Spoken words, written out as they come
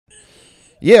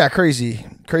Yeah, crazy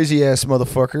ass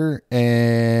motherfucker,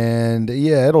 and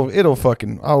yeah, it'll work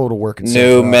itself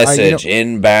New out. message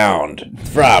inbound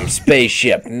from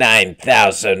spaceship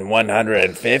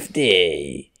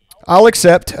 9150. I'll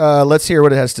accept. Let's hear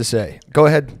what it has to say. Go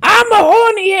ahead. I'm a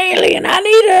horny alien. I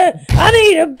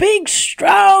need a big,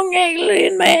 strong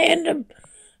alien man to.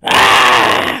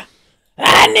 I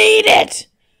need it.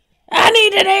 I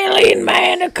need an alien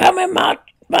man to come in my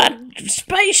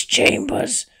space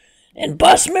chambers and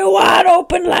bust me wide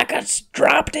open like a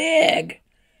dropped egg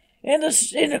in the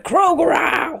Kroger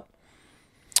aisle.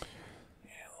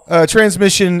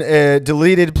 Transmission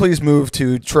deleted. Please move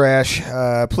to trash.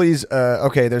 Please.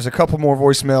 Okay, there's a couple more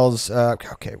voicemails.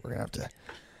 Okay, we're gonna have to.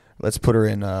 Let's put her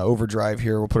in overdrive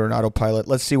here. We'll put her in autopilot.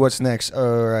 Let's see what's next.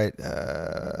 All right.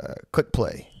 Click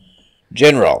play.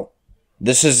 General,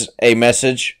 this is a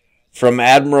message from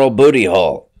Admiral Booty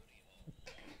Hole.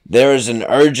 There is an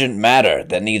urgent matter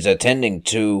that needs attending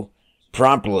to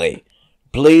promptly.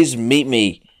 Please meet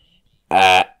me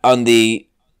on the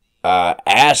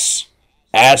asshole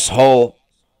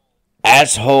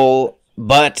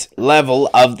butt level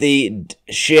of the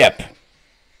ship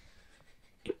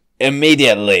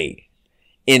immediately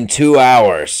in 2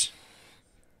 hours.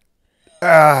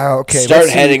 Okay. Start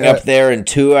heading up there in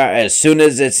 2 hours. As soon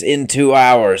as it's in 2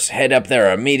 hours, head up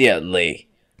there immediately.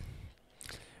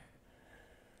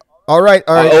 All right.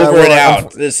 Over and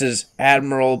out. This is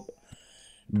Admiral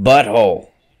Butthole.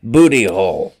 Booty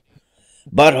Hole.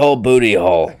 Butthole Booty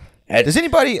Hole. Does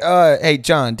anybody, hey,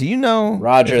 John, do you know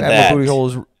Roger if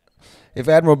that. If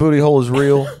Admiral Booty Hole is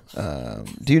real?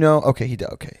 Do you know? Okay,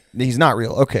 okay. He's not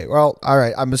real. Okay, well, all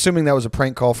right. I'm assuming that was a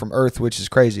prank call from Earth, which is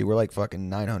crazy. We're like fucking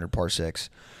 900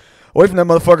 parsecs away from that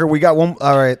motherfucker. We got one.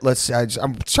 All right, let's see.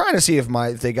 I'm trying to see if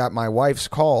they got my wife's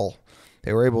call.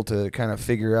 They were able to kind of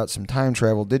figure out some time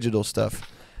travel digital stuff.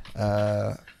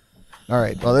 All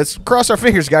right, well, let's cross our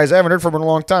fingers, guys. I haven't heard from her in a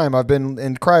long time. I've been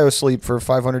in cryo sleep for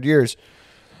 500 years.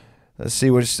 Let's see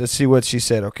what she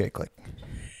said. Okay, click.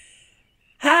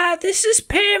 Hi, this is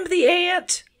Pam the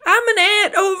ant. I'm an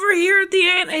ant over here at the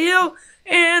ant hill,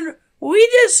 and we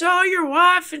just saw your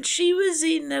wife, and she was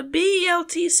eating a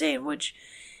BLT sandwich.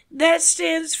 That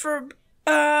stands for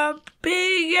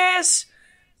big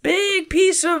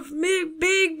piece of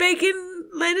big bacon,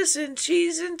 lettuce, and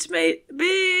cheese and tomato,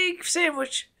 big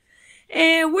sandwich.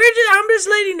 And I'm just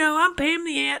letting you know, I'm Pam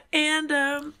the ant, and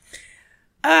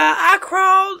I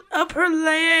crawled up her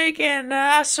leg, and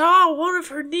I saw one of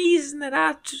her knees, and then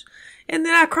I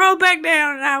crawled back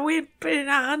down, and I went and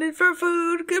I hunted for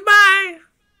food. Goodbye.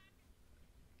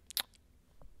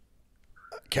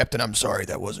 Captain, I'm sorry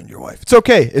that wasn't your wife. It's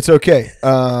okay. It's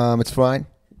fine.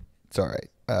 It's all right.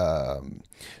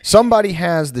 Somebody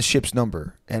has the ship's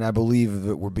number, and I believe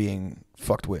that we're being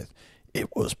fucked with.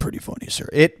 It was pretty funny, sir.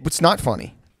 It's not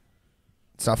funny.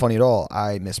 It's not funny at all.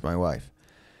 I miss my wife.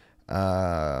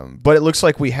 But it looks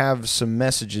like we have some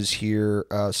messages here,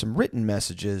 some written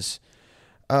messages.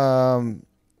 Let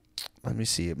me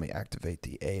see. Let me activate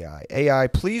the AI. AI,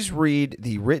 please read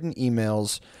the written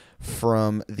emails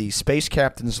from the space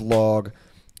captain's log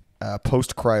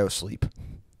post-cryosleep.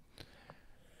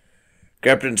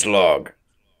 Captain's log.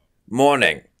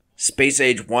 Morning. Space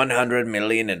age 100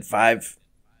 million and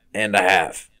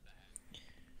 5.5.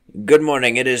 Good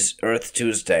morning. It is Earth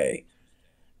Tuesday.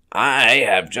 I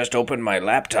have just opened my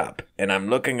laptop, and I'm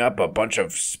looking up a bunch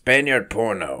of Spanish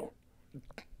porno,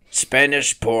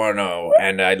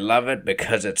 and I love it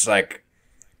because it's like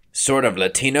sort of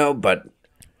Latino, but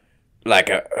like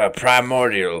a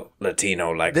primordial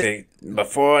Latino, like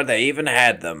before they even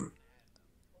had them.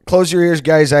 Close your ears,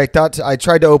 guys. I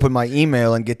tried to open my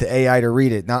email and get the AI to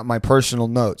read it, not my personal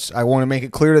notes. I want to make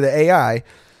it clear to the AI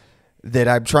that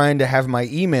I'm trying to have my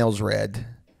emails read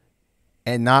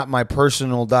and not my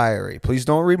personal diary. Please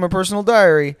don't read my personal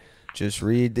diary. Just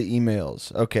read the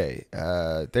emails. Okay.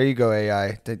 There you go,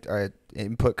 AI. All right.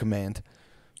 Input command.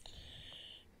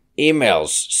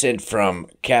 Emails sent from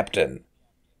Captain.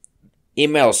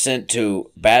 Email sent to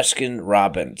Baskin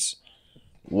Robbins.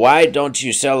 Why don't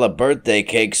you sell a birthday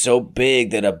cake so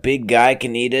big that a big guy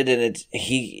can eat it,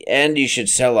 and you should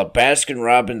sell a Baskin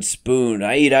Robbins spoon.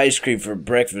 I eat ice cream for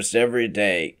breakfast every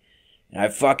day. I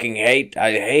hate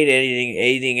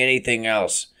eating anything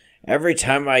else. Every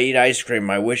time I eat ice cream,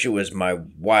 I wish it was my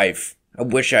wife. I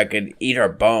wish I could eat her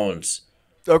bones.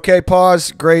 Okay,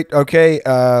 pause. Great. Okay.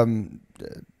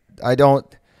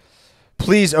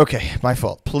 Please, okay, my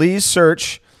fault. Please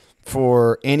search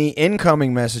for any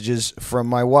incoming messages from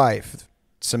my wife,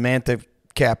 Samantha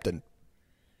Captain.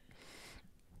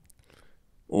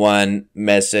 One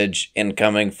message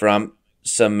incoming from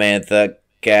Samantha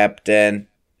Captain.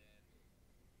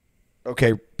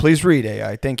 Okay, please read,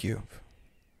 AI. Thank you.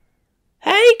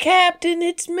 Hey, Captain,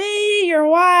 it's me, your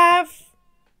wife.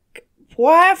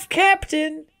 Wife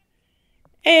Captain.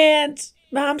 And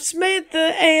I'm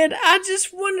Samantha, and I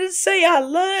just wanted to say I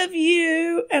love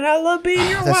you, and I love being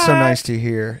your wife. That's so nice to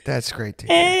hear. That's great to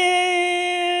hear.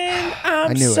 And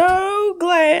I'm knew it. so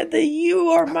glad that you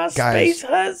are my Guys, space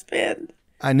husband.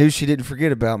 I knew she didn't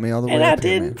forget about me all the way And up I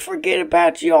here, didn't man. forget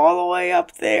about you all the way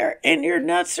up there. And your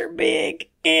nuts are big.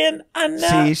 And I know.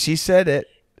 See, she said it.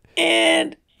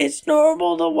 And it's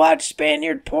normal to watch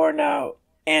Spaniard porno.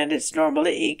 And it's normal to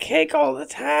eat cake all the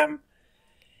time.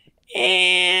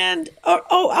 And,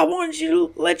 I wanted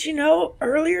to let you know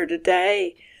earlier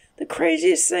today, the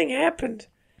craziest thing happened.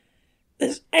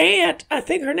 This ant, I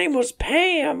think her name was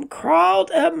Pam,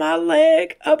 crawled up my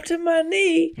leg, up to my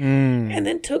knee, and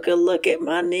then took a look at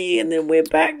my knee and then went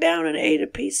back down and ate a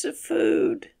piece of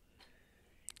food.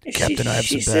 And Captain, I have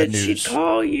she some bad said news. she'd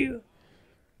call you.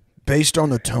 Based on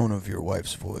the tone of your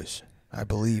wife's voice, I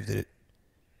believe that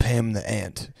Pam the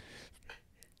ant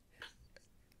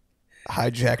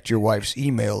hijacked your wife's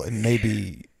email, and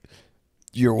maybe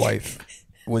your wife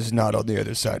was not on the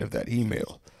other side of that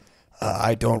email.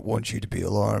 I don't want you to be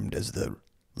alarmed as the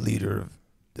leader of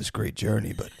this great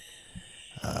journey, but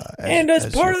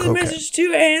as part of the message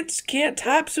to ants, can't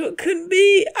type, so it couldn't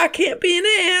be. I can't be an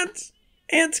ant.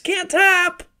 Ants can't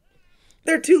type.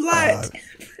 They're too light.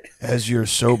 As your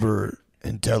sober,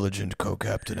 intelligent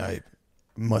co-captain, I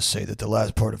must say that the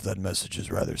last part of that message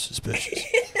is rather suspicious.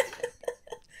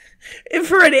 And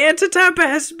for an ant to type, it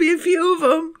has to be a few of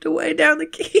them to weigh down the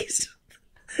keys.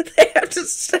 They have to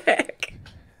stack.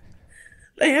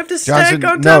 They have to stack Johnson,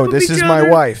 on top no, of this each is other my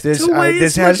wife. This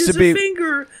as has much to as be. a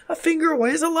finger. A finger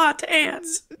weighs a lot to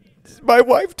ants. My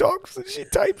wife talks and she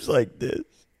types like this.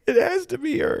 It has to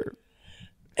be her.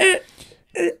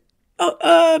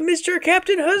 Mr.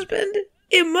 Captain Husband,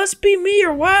 it must be me,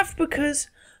 your wife, because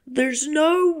there's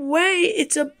no way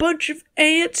it's a bunch of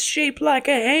ants shaped like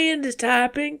a hand is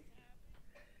typing.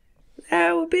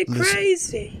 That would be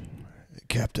crazy.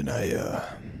 Captain,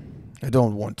 I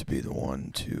don't want to be the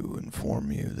one to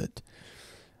inform you that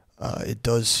it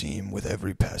does seem with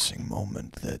every passing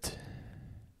moment that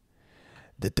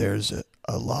there's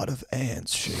a lot of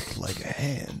ants shaped like a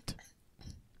hand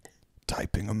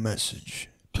typing a message,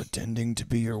 pretending to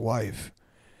be your wife,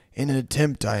 in an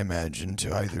attempt, I imagine,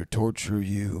 to either torture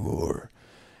you or,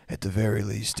 at the very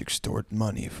least, extort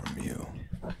money from you.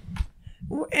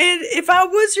 And if I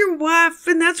was your wife,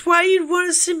 and that's why you'd want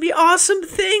to send me awesome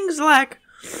things like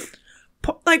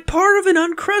part of an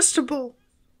Uncrustable,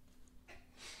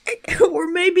 or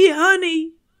maybe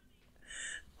honey,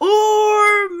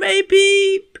 or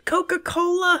maybe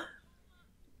Coca-Cola.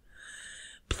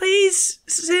 Please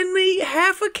send me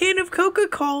half a can of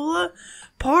Coca-Cola,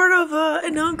 part of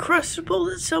an Uncrustable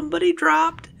that somebody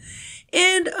dropped,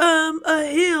 and a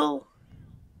hill.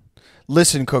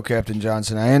 Listen, Co-Captain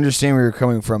Johnson, I understand where you're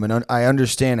coming from, and I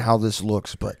understand how this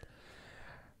looks, but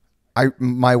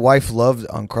my wife loved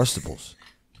Uncrustables.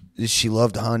 She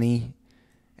loved honey,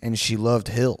 and she loved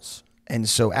hills. And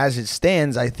so as it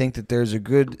stands, I think that there's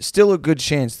still a good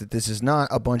chance that this is not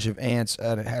a bunch of ants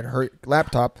that had her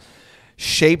laptop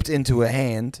shaped into a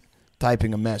hand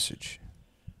typing a message.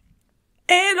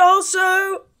 And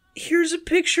also, here's a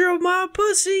picture of my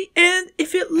pussy, and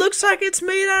if it looks like it's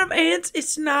made out of ants,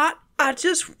 it's not. I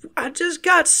just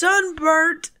got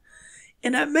sunburnt,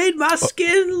 and I made my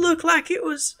skin look like it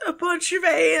was a bunch of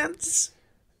ants.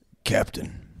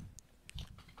 Captain,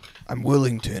 I'm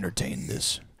willing to entertain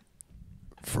this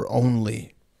for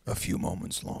only a few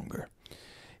moments longer.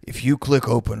 If you click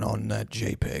open on that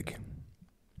JPEG,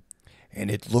 and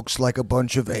it looks like a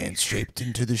bunch of ants shaped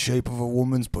into the shape of a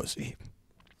woman's pussy,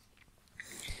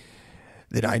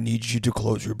 then I need you to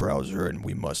close your browser and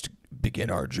we must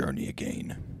begin our journey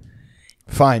again.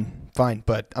 Fine,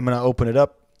 but I'm going to open it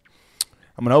up.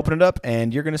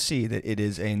 And you're going to see that it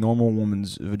is a normal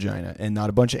woman's vagina and not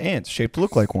a bunch of ants shaped to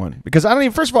look like one. Because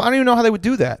first of all, I don't even know how they would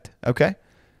do that, okay?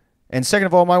 And second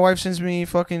of all, my wife sends me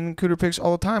fucking cooter pics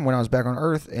all the time when I was back on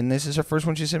Earth, and this is her first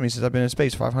one she sent me since I've been in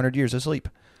space, 500 years asleep.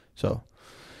 So,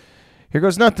 here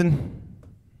goes nothing.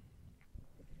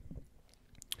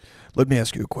 Let me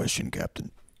ask you a question,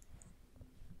 Captain.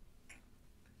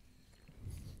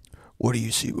 What do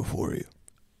you see before you?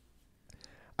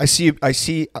 I see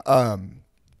a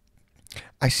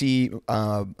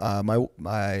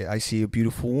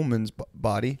beautiful woman's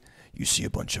body. You see a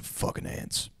bunch of fucking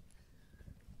ants.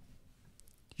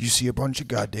 You see a bunch of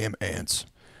goddamn ants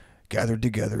gathered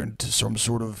together into some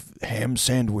sort of ham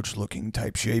sandwich looking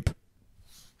type shape.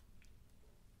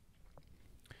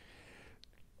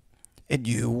 And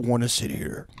you want to sit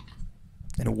here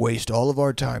and waste all of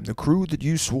our time, the crew that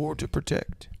you swore to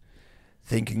protect,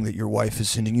 thinking that your wife is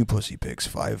sending you pussy pics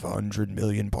 500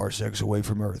 million parsecs away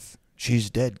from Earth. She's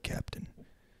dead, Captain.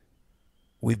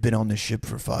 We've been on this ship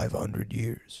for 500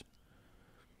 years.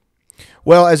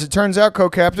 Well, as it turns out,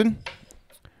 co-captain,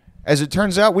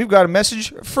 we've got a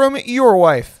message from your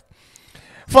wife.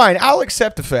 Fine, I'll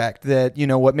accept the fact that, you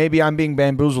know what, maybe I'm being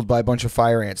bamboozled by a bunch of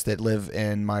fire ants that live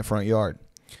in my front yard.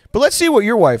 But let's see what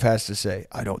your wife has to say.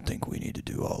 I don't think we need to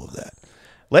do all of that.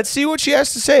 Let's see what she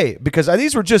has to say, because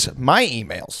these were just my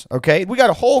emails, okay? We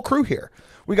got a whole crew here.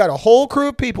 We got a whole crew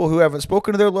of people who haven't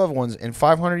spoken to their loved ones in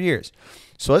 500 years.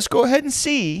 So let's go ahead and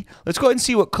see. Let's go ahead and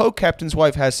see what co-captain's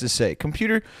wife has to say.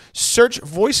 Computer, search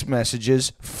voice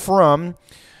messages from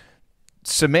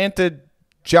Samantha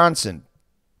Johnson,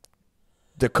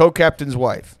 the co-captain's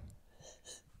wife.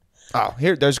 Oh,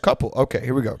 here, there's a couple. Okay,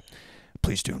 here we go.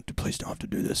 Please don't have to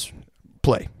do this.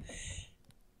 Play.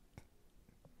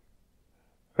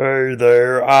 Hey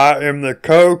there, I am the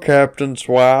co-captain's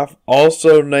wife,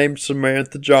 also named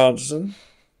Samantha Johnson.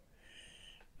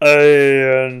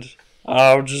 And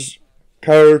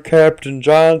Co-Captain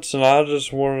Johnson, I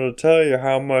just wanted to tell you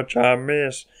how much I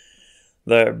miss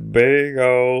that big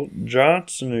old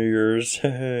Johnson of yours.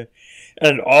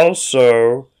 And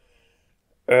also,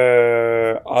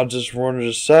 I just wanted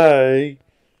to say,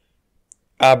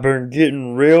 I've been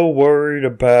getting real worried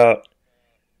about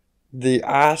the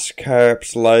ice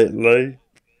caps lately.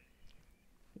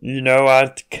 You know,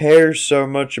 I care so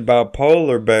much about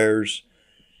polar bears,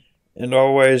 and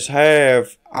always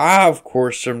have. I, of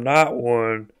course, am not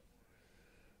one,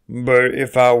 but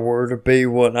if I were to be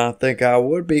one, I think I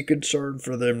would be concerned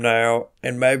for them now,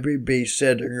 and maybe be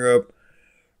setting up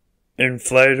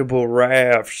inflatable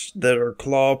rafts that are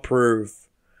claw-proof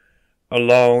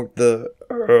along the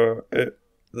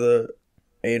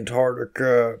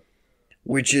Antarctica,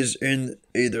 which is in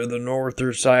either the north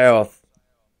or south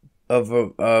of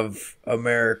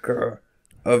America.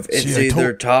 It's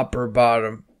either top or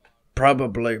bottom.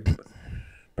 Probably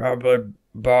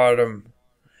bottom.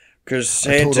 Because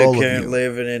Santa can't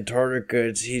live in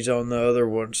Antarctica. He's on the other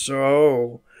one.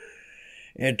 So,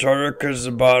 Antarctica's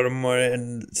the bottom one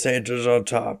and Santa's on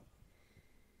top.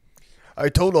 I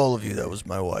told all of you that was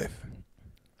my wife.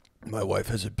 My wife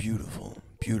has a beautiful,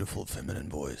 beautiful feminine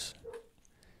voice.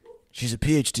 She's a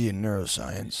PhD in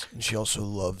neuroscience, and she also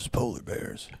loves polar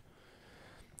bears.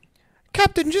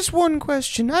 Captain, just one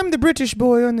question. I'm the British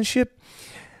boy on the ship.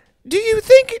 Do you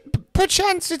think,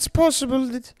 perchance, it's possible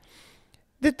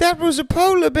that was a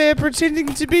polar bear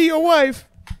pretending to be your wife?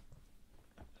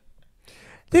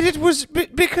 That it was...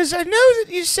 Because I know that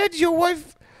you said your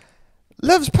wife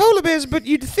loves polar bears, but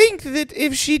you'd think that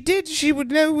if she did, she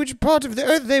would know which part of the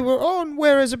Earth they were on,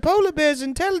 whereas a polar bear's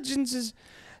intelligence is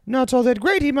not all that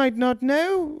great. He might not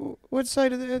know what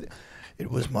side of the Earth...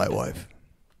 It was my wife.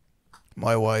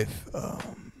 My wife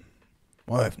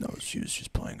knows she was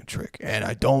just playing a trick. And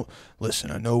I don't...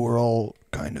 Listen, I know we're all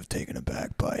kind of taken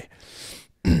aback by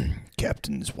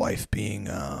Captain's wife being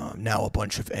now a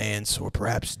bunch of ants, or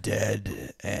perhaps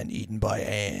dead and eaten by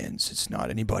ants. It's not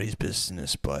anybody's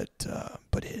business but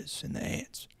his and the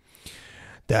ants.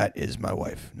 That is my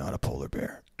wife, not a polar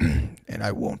bear. And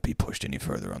I won't be pushed any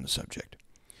further on the subject.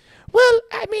 Well,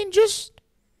 I mean, just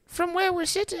from where we're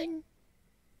sitting,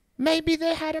 maybe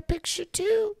they had a picture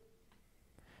too.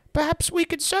 Perhaps we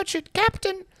could search it.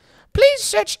 Captain, please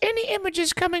search any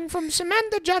images coming from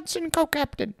Samantha Johnson,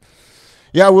 co-captain.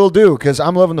 Yeah, we'll do, because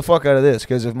I'm loving the fuck out of this,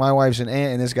 because if my wife's an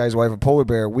ant and this guy's wife a polar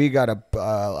bear, we got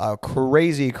a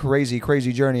crazy, crazy,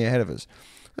 crazy journey ahead of us.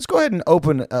 Let's go ahead and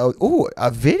open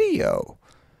a video.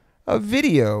 A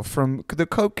video from the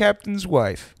co-captain's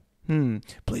wife.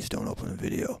 Please don't open a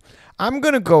video. I'm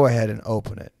going to go ahead and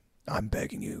open it. I'm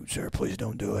begging you, sir, please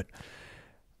don't do it.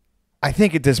 I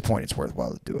think at this point it's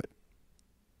worthwhile to do it.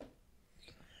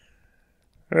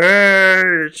 Hey,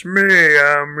 it's me.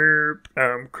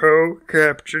 I'm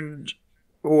co-captain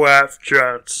wife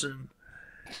Johnson.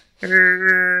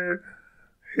 Here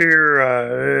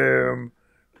I am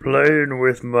playing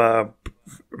with my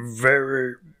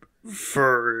very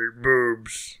furry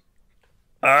boobs.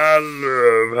 I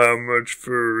love how much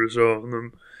fur is on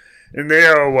them. And they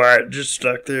are white, just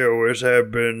like they always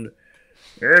have been.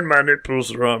 And my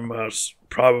nipples are on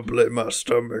probably my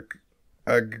stomach.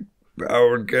 I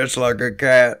would guess like a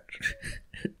cat.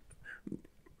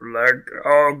 Like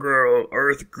all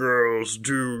Earth girls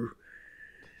do.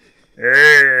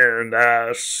 And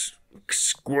I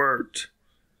squirt.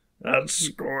 I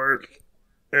squirt.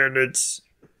 And that's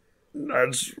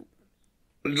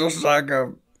just like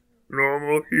a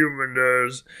normal human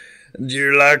does. Do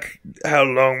you like how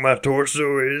long my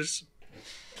torso is?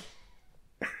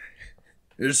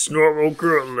 It's normal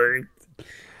girl length.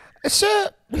 Sir,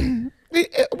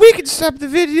 we can stop the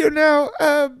video now.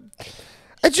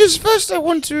 First I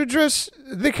want to address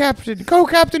the captain.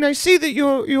 Co-captain, I see that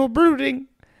you're brooding.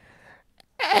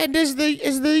 And as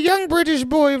the young British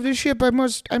boy of the ship, I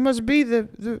must be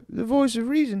the voice of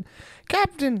reason.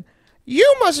 Captain,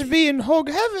 you must be in hog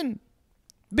heaven,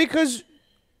 because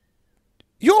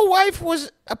your wife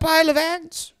was a pile of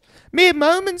ants mere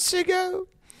moments ago.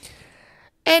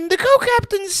 And the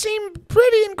co-captain seemed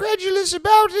pretty incredulous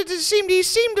about it. He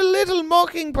seemed a little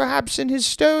mocking, perhaps, in his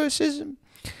stoicism.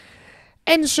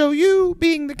 And so you,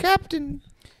 being the captain,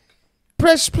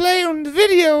 press play on the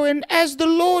video, and as the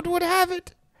Lord would have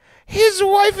it, his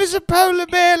wife is a polar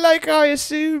bear, like I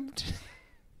assumed.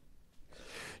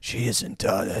 She isn't.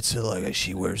 That's like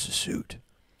she wears a suit.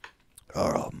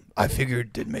 I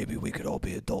figured that maybe we could all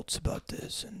be adults about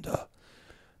this, and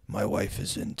my wife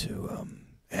is into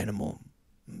animal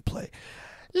play.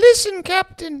 Listen,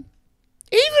 Captain,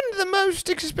 even the most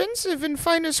expensive and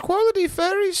finest quality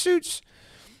furry suits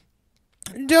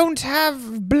don't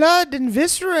have blood and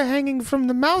viscera hanging from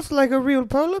the mouth like a real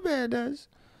polar bear does.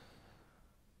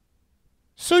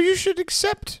 So you should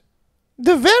accept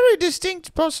the very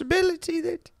distinct possibility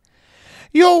that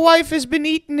your wife has been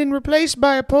eaten and replaced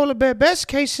by a polar bear, best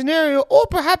case scenario, or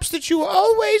perhaps that you were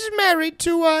always married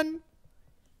to one.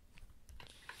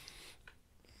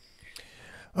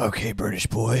 Okay, British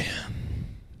boy.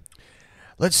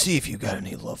 Let's see if you got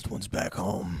any loved ones back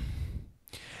home.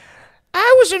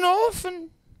 I was an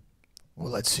orphan.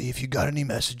 Well, let's see if you got any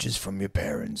messages from your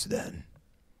parents then.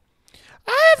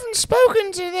 I haven't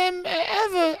spoken to them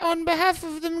ever on behalf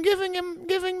of them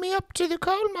giving me up to the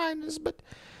coal miners, but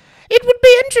it would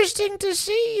be interesting to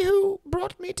see who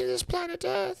brought me to this planet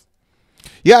Earth.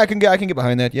 Yeah, I can get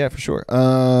behind that. Yeah, for sure.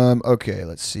 Okay,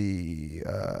 let's see.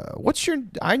 What's your?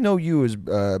 I know you as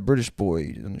British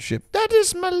boy on the ship. That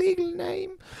is my legal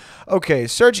name. Okay,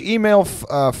 search email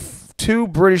to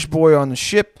British boy on the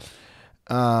ship,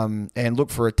 and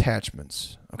look for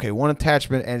attachments. Okay, one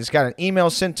attachment, and it's got an email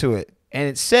sent to it, and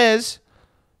it says,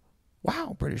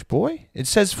 "Wow, British boy." It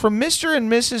says from Mr.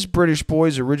 and Mrs. British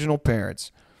Boy's original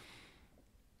parents.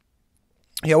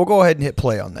 Yeah, we'll go ahead and hit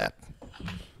play on that.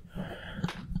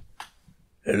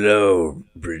 Hello,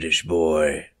 British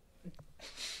boy.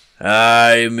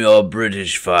 I'm your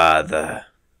British father.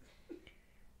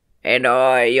 And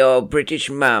I, your British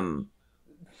mum.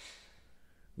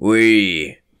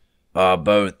 We are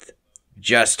both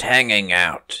just hanging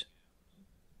out.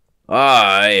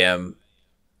 I am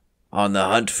on the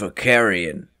hunt for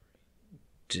carrion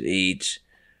to eat,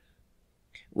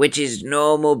 which is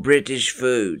normal British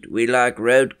food. We like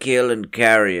roadkill and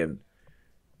carrion.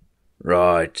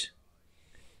 Right.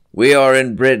 We are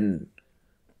in Britain,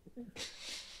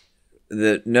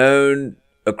 known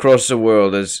across the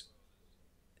world as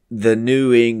the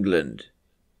New England.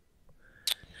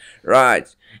 Right,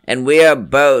 and we are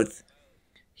both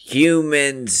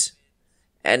humans,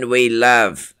 and we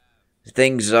love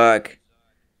things like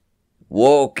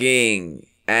walking,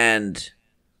 and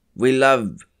we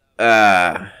love,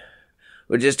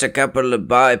 we're just a couple of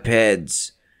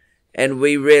bipeds, and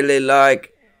we really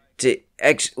like to...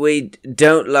 We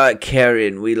don't like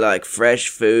carrion. We like fresh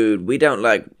food. We don't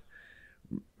like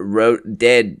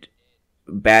dead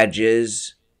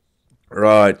badgers.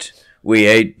 Right. We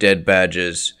hate dead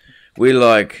badgers. We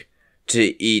like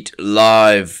to eat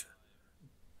live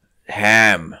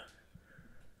ham.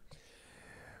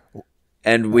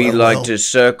 And we like to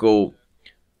circle...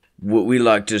 We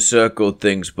like to circle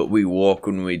things, but we walk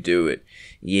when we do it.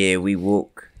 Yeah, we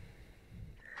walk.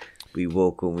 We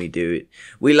walk when we do it.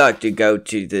 We like to go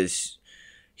to this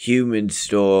human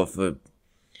store for...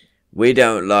 We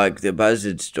don't like the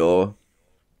buzzard store.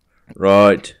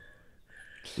 Right.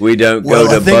 We don't go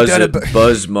to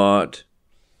Buzzmart.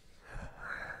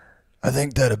 I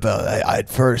think that about... I'd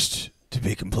first, to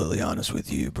be completely honest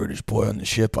with you, British boy on the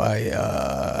ship,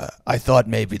 I thought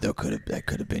maybe that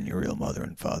could have been your real mother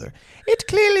and father. It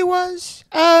clearly was.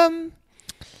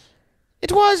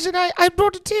 It was, and I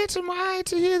brought a tear to my eye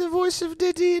to hear the voice of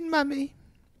Diddy and Mummy.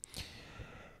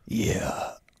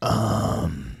 Yeah,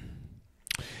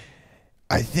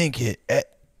 I think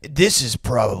this is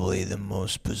probably the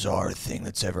most bizarre thing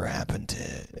that's ever happened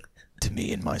to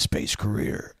me in my space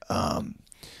career.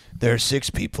 There are 6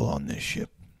 people on this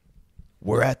ship.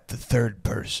 We're at the 3rd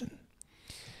person.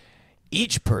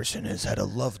 Each person has had a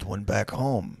loved one back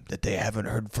home that they haven't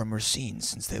heard from or seen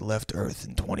since they left Earth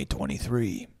in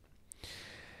 2023.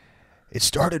 It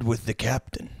started with the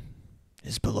captain.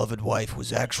 His beloved wife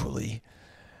was actually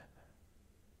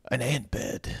an ant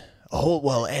bed,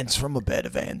 Ants from a bed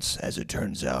of ants, as it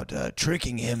turns out,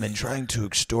 tricking him and trying to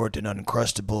extort an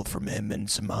Uncrustable from him and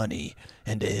some honey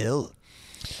and a hill.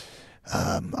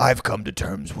 I've come to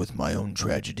terms with my own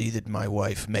tragedy that my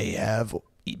wife may have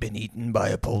been eaten by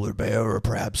a polar bear, or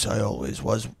perhaps I always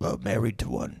was married to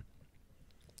one.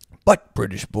 But,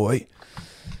 British boy,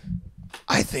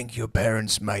 I think your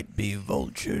parents might be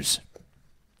vultures.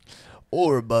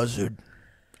 Or a buzzard.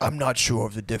 I'm not sure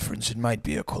of the difference. It might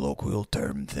be a colloquial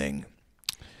term thing.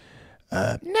 No,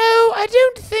 I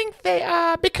don't think they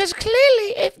are, because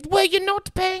clearly, were you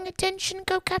not paying attention,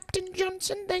 Co-Captain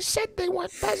Johnson? They said they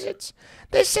weren't buzzards.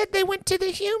 They said they went to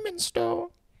the human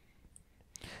store.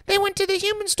 They went to the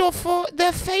human store for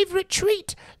their favorite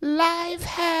treat, live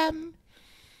ham.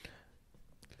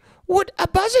 What, a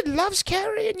buzzard loves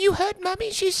carrion? You heard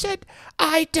Mummy, she said,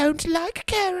 I don't like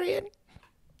carrion.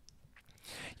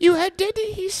 You heard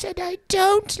Daddy, he said, I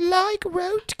don't like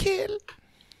roadkill.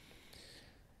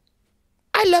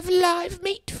 I love live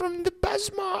meat from the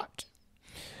Buzzmart.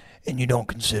 And you don't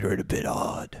consider it a bit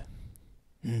odd,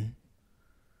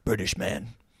 British man,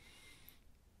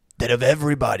 that of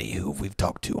everybody who we've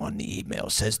talked to on the email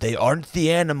says they aren't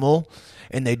the animal,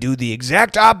 and they do the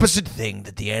exact opposite thing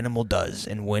that the animal does,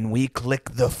 and when we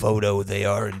click the photo, they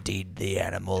are indeed the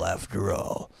animal after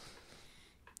all.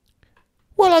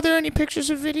 Well, are there any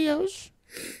pictures or videos?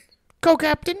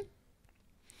 Co-Captain?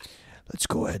 Let's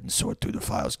go ahead and sort through the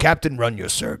files. Captain, run your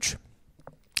search.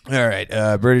 All right,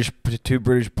 to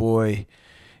British boy.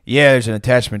 Yeah, there's an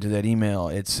attachment to that email.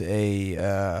 It's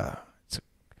kind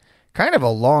of a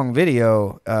long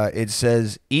video. It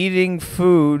says, eating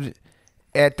food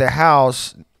at the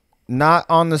house, not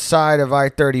on the side of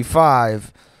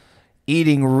I-35,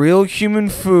 eating real human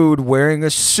food, wearing a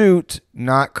suit,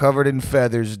 not covered in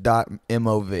feathers,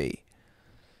 .mov.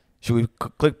 Should we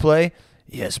click play?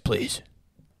 Yes, please.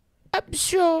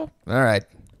 Sure. All right.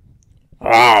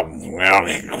 Oh,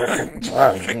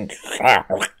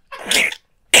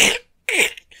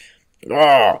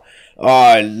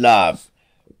 I love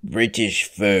British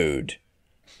food.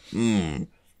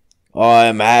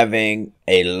 I'm having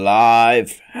a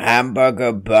live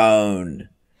hamburger bone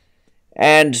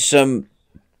and some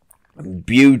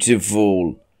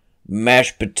beautiful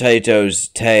mashed potatoes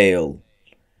tail.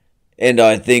 And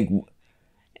I think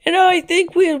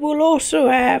we will also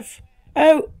have,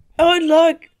 I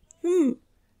like,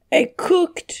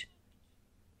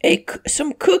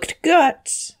 some cooked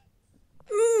guts.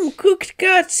 Cooked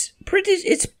guts.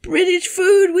 It's British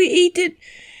food. We eat it.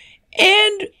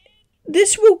 And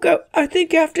I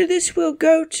think after this we'll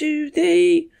go to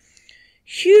the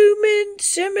human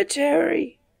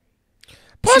cemetery.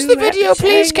 Pause the video,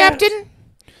 please, Captain.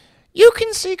 You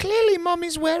can see clearly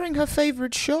Mommy's wearing her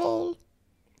favorite shawl.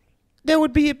 There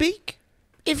would be a beak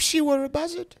if she were a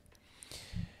buzzard.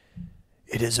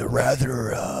 It is a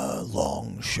rather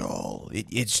long shawl.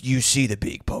 You see the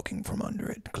beak poking from under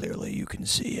it. Clearly, you can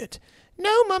see it.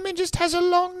 No, Mummy just has a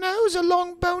long nose, a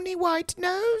long bony white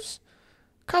nose,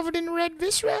 covered in red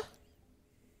viscera.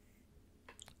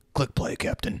 Click play,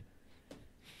 Captain.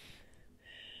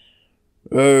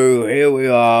 Oh, here we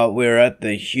are. We're at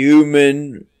the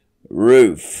human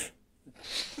roof.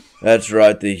 That's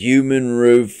right, the human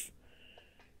roof.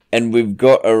 And we've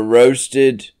got a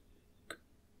roasted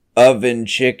oven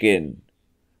chicken.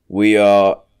 We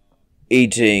are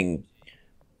eating...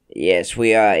 Yes,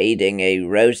 we are eating a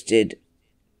roasted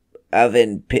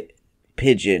oven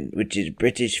pigeon, which is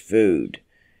British food.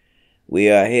 We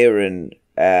are here in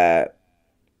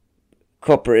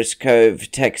Copperas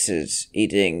Cove, Texas,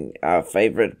 eating our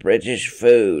favorite British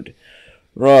food.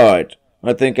 Right.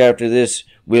 I think after this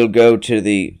we'll go to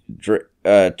the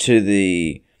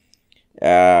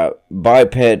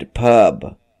biped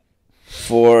pub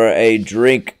for a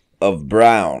drink of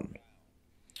brown.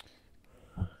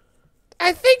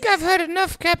 I think I've heard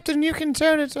enough, Captain. You can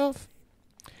turn it off.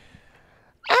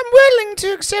 I'm willing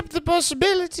to accept the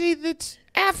possibility that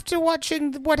after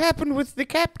watching what happened with the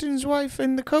captain's wife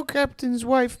and the co-captain's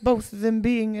wife, both of them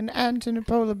being an ant and a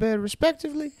polar bear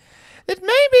respectively, that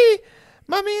maybe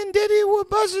Mummy and Daddy were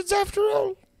buzzards after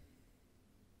all.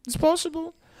 It's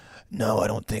possible. No, I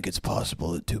don't think it's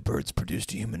possible that two birds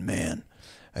produced a human man.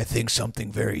 I think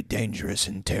something very dangerous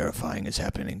and terrifying is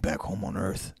happening back home on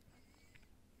Earth.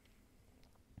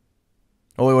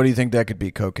 Ollie, what do you think that could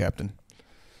be, co-captain?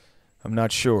 I'm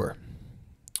not sure,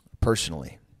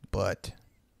 personally, but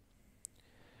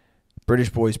British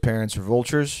boy's parents are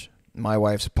vultures. My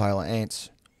wife's a pile of ants.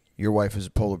 Your wife is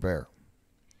a polar bear.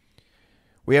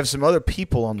 We have some other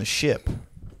people on the ship.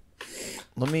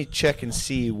 Let me check and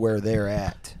see where they're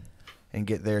at and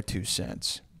get their 2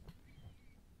 cents.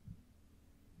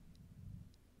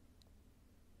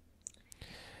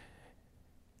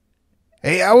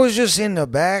 Hey, I was just in the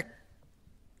back.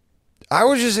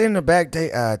 Taking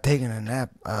a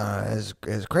nap.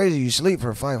 It's crazy. You sleep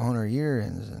for 500 years,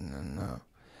 and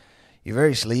you're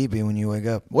very sleepy when you wake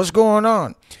up. What's going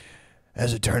on?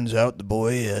 As it turns out, the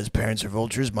boy, his parents are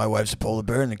vultures. My wife's a polar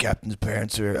bear, and the captain's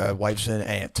parents are wife's an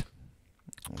ant.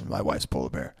 My wife's a polar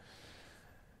bear.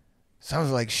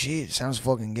 Sounds like shit. Sounds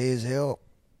fucking gay as hell.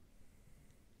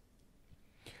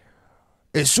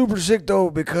 It's super sick though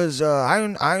because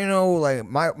I know like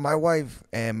my wife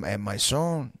and my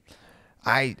son,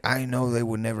 I know they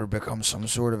would never become some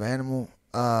sort of animal.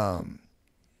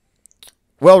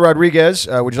 Well, Rodriguez,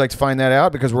 would you like to find that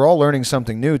out? Because we're all learning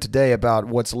something new today about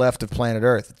what's left of planet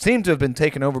Earth. It seems to have been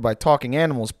taken over by talking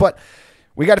animals, but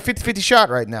we got a 50-50 shot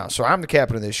right now. So I'm the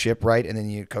captain of this ship, right? And then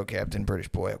you co-captain, British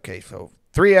boy. Okay, so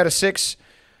 3 out of 6,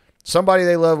 somebody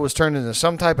they love was turned into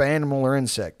some type of animal or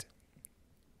insect.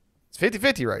 It's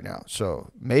 50-50 right now,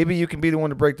 so maybe you can be the one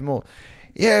to break the mold.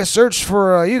 Yeah, search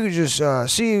for, you can just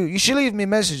see, you should leave me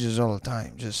messages all the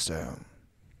time. Just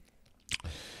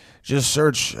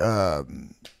search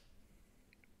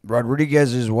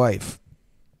Rodriguez's wife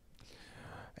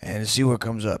and see what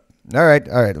comes up. All right,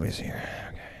 let me see here.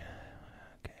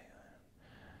 Okay.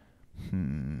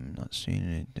 Not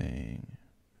seeing anything.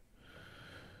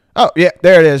 Oh, yeah,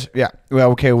 there it is. Yeah.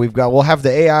 Well, okay, we'll have the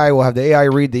AI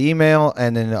read the email,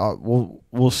 and then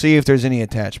we'll see if there's any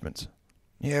attachments.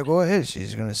 Yeah, go ahead.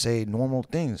 She's going to say normal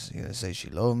things. She's going to say she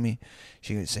loves me.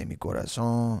 She's going to say mi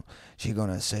corazón. She's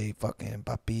going to say fucking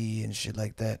papi and shit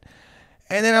like that.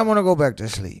 And then I'm going to go back to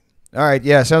sleep. All right,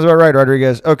 yeah, sounds about right,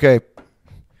 Rodriguez. Okay.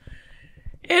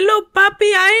 Hello, papi.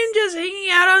 I am just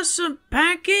hanging out on some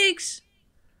pancakes.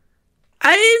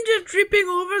 I am just tripping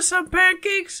over some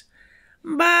pancakes,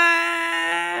 but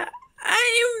I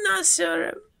am not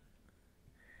syrup.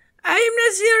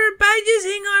 I just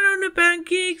hang out on the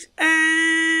pancakes,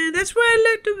 and that's where I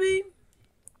like to be.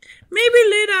 Maybe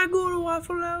later I go to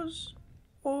Waffle House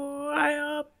or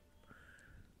IHOP.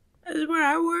 That's where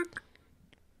I work.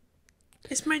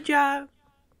 It's my job.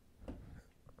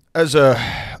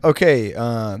 Okay,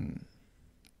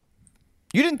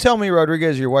 you didn't tell me,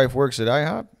 Rodriguez, your wife works at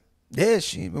IHOP? Yeah,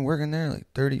 she's been working there like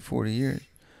 30, 40 years.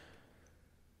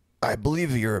 I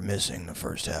believe you're missing the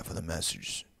first half of the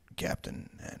message,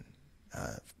 Captain and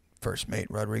First Mate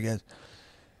Rodriguez.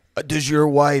 Does your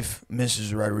wife,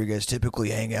 Mrs. Rodriguez, typically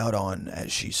hang out on,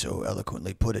 as she so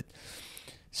eloquently put it,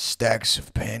 stacks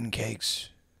of pancakes?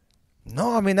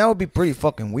 No, I mean, that would be pretty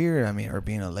fucking weird. I mean, her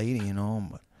being a lady, you know.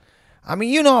 But, I mean,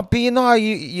 you know how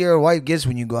your wife gets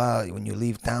when you go out, when you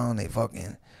leave town, they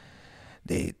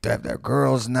have their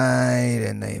girls' night,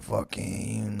 and they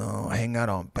fucking, hang out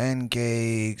on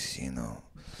pancakes,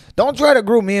 Don't try to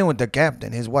group me in with the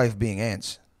captain, his wife being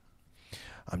ants.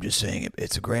 I'm just saying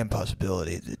it's a grand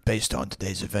possibility that based on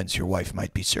today's events, your wife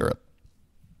might be syrup.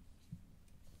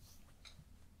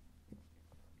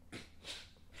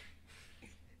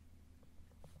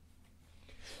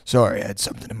 Sorry, I had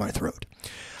something in my throat.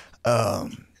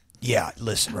 Yeah,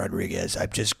 listen, Rodriguez, I'm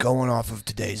just going off of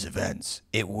today's events.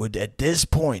 It would, at this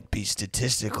point, be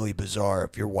statistically bizarre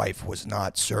if your wife was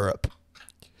not syrup.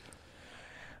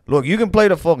 Look, you can play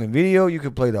the fucking video, you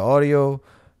can play the audio.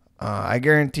 I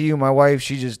guarantee you, my wife,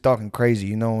 she's just talking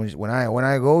crazy. When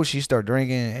I go, she start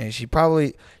drinking, and she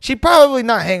probably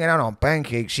not hanging out on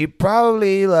pancakes. She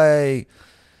probably like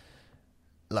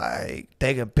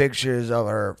taking pictures of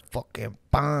her fucking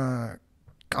pan.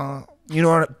 You know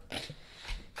what?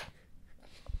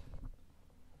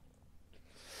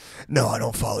 No, I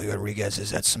don't follow you,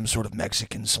 Rodriguez. That's some sort of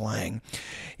Mexican slang.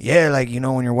 Yeah, like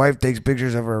when your wife takes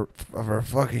pictures of her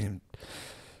fucking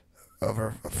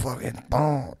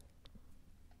bone.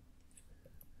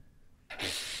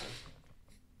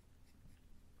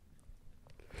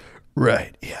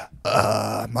 Right, yeah.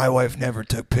 My wife never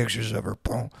took pictures of her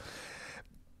bone.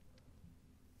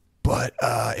 But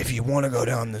if you want to go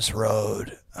down this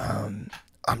road, I'm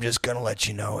just gonna let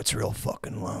you know it's real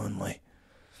fucking lonely.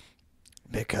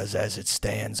 Because as it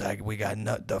stands, we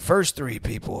got the first 3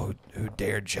 people who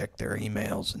dared check their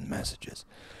emails and messages.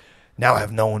 Now I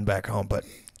have no one back home, but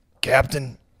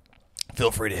Captain,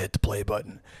 feel free to hit the play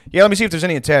button. Yeah, let me see if there's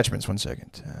any attachments. 1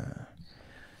 second.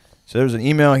 So there's an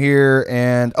email here,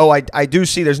 and I do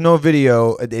see there's no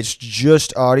video. It's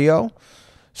just audio.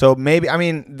 So maybe,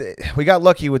 we got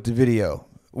lucky with the video.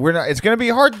 It's going to be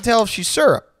hard to tell if she's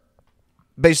syrup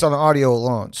based on the audio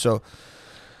alone. So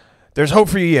there's hope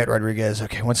for you yet, Rodriguez.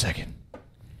 Okay, 1 second.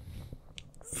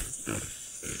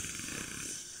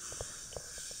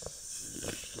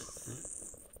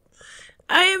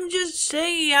 I am just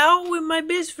hanging out with my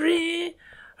best friend.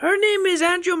 Her name is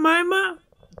Aunt Jemima.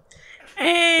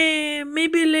 And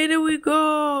maybe later we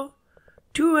go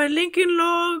to a Lincoln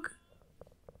log.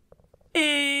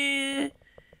 And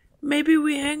maybe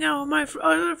we hang out with my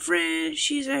other friend.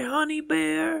 She's a honey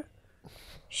bear.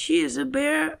 She is a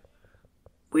bear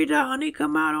with a honey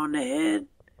come out on the head.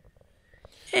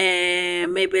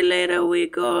 And maybe later we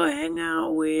go hang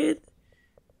out with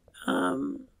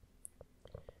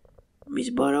Miss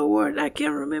Butterworth. I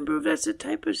can't remember if that's a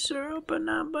type of syrup or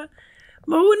not, but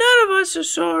none of us are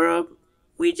syrup.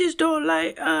 We just don't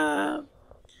like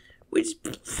we just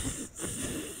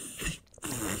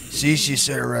See, she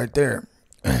said it right there.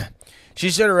 She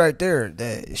said it right there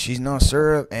that she's not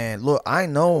syrup. And look, I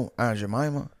know Aunt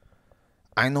Jemima.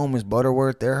 I know Miss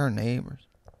Butterworth. They're her neighbors.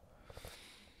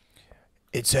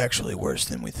 It's actually worse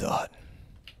than we thought.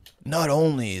 Not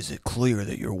only is it clear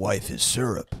that your wife is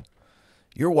syrup,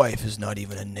 your wife is not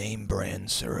even a name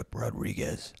brand syrup,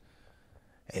 Rodriguez.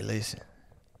 Hey, listen.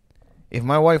 If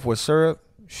my wife was syrup,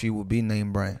 she would be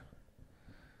name brand.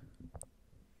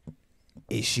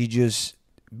 Is she just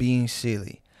being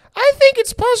silly? I think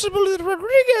it's possible that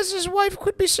Rodriguez's wife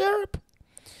could be syrup.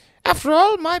 After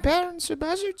all, my parents are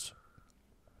buzzards.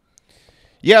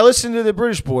 Yeah, listen to the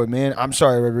British boy, man. I'm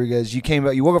sorry, Rodriguez.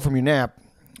 You woke up from your nap,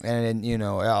 and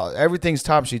everything's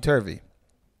topsy-turvy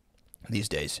these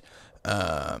days.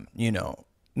 Nothing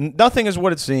is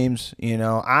what it seems.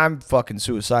 I'm fucking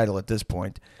suicidal at this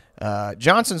point.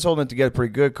 Johnson's holding it together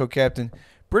pretty good, co-captain.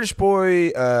 British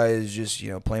boy is just,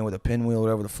 playing with a pinwheel,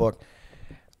 whatever the fuck.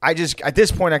 At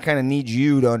this point, I kind of need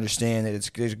you to understand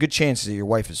that there's a good chance that your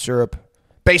wife is syrup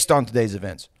based on today's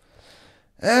events.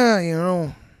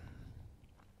 I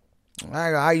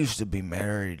used to be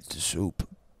married to soup.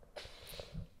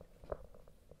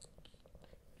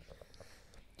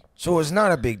 So it's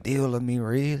not a big deal to me,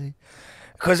 really.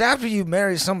 Because after you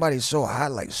marry somebody so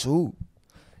hot like soup,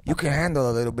 you can handle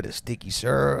a little bit of sticky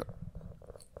syrup.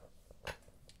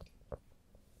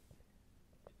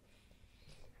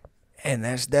 And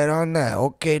that's that on that.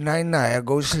 Okay, night-night, I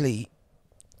go sleep.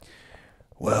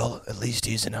 Well, at least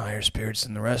he's in higher spirits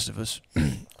than the rest of us.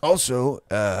 Also,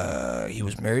 he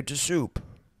was married to soup.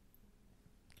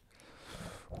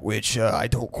 Which I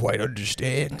don't quite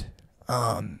understand.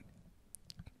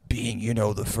 Being,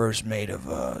 the first mate of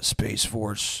a Space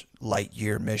Force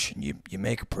Lightyear mission, you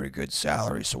make a pretty good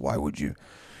salary, so why would you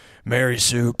marry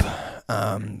soup?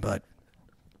 But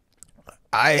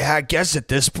I guess at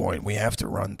this point we have to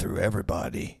run through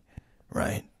everybody,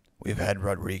 right? We've had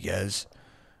Rodriguez,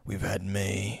 we've had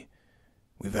me,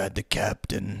 we've had the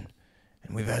captain,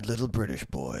 and we've had little British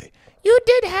boy. You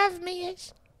did have me,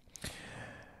 yes.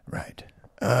 Right.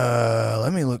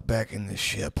 Let me look back in this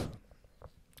ship.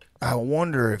 I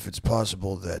wonder if it's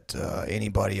possible that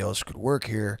anybody else could work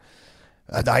here.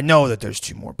 I know that there's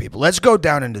 2 more people. Let's go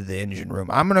down into the engine room.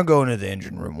 I'm going to go into the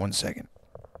engine room. 1 second.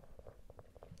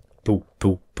 Boop,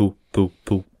 boop, boop, boop,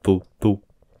 boop, boop, boop.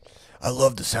 I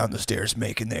love the sound the stairs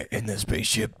make in the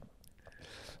spaceship.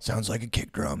 Sounds like a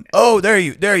kick drum. Oh, there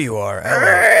you are.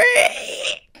 Hello.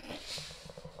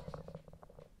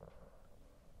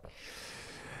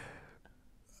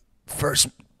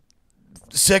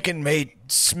 Second mate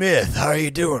Smith, how are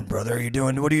you doing, brother? What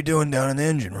are you doing down in the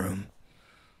engine room?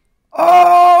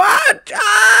 Oh, I'm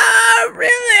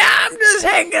just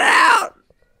hanging out.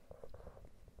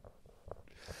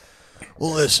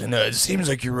 Well, listen, it seems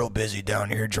like you're real busy down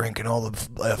here drinking all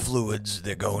the fluids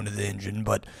that go into the engine,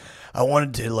 but I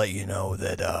wanted to let you know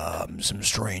that some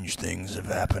strange things have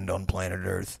happened on planet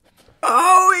Earth.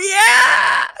 Oh,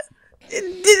 yeah.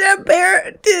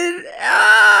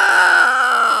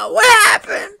 What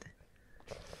happened?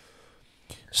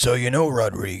 So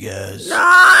Rodriguez. No,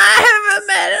 I haven't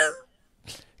met him.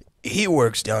 He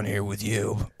works down here with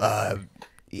you.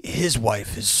 His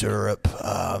wife is syrup.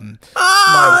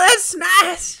 That's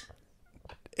nice.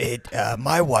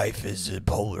 My wife is a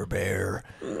polar bear.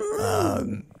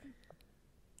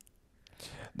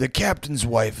 The captain's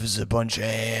wife is a bunch of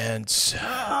ants.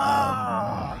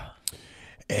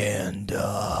 And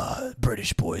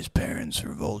British boy's parents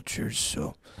are vultures,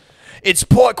 so it's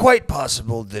quite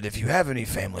possible that if you have any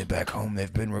family back home,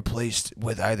 they've been replaced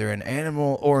with either an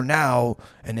animal or now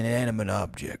an inanimate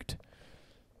object.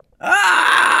 Oh!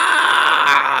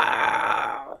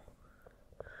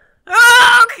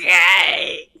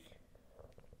 Okay!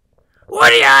 What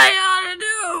do I ought to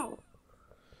do?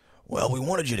 Well, we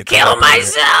wanted you to kill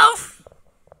myself?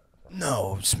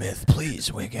 No, Smith, please.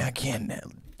 I can't.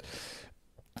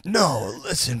 No,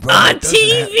 listen, brother. On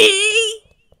TV?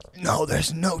 No,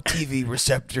 there's no TV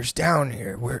receptors down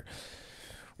here. We're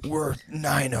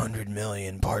 900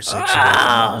 million parsecs away.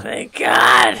 Oh, thank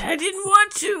God. I didn't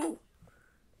want to.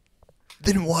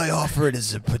 Then why offer it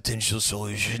as a potential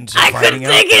solution to I finding couldn't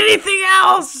out? think anything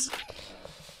else.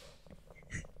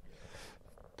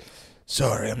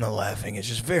 Sorry, I'm not laughing. It's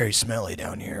just very smelly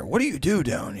down here. What do you do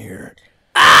down here?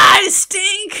 I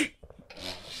stink.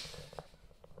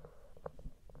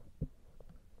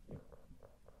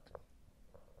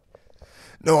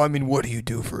 No, I mean, what do you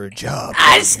do for a job?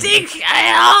 I stink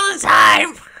all the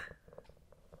time.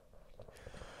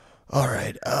 All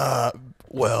right.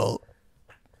 Well,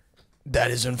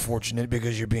 that is unfortunate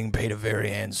because you're being paid a very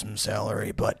handsome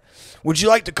salary. But would you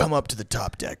like to come up to the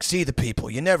top deck, see the people?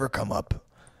 You never come up,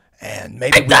 and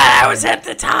maybe. I thought I was at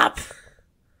the top.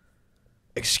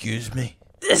 Excuse me.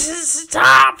 This is the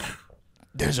top.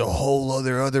 There's a whole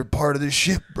other part of the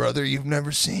ship, brother, you've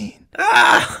never seen.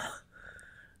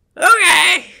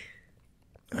 Okay.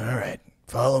 All right,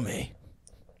 follow me.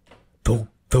 Do.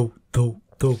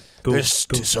 There's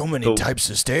so many types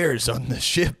of stairs on the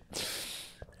ship.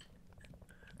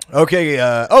 Okay.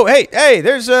 Hey.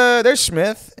 There's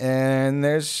Smith and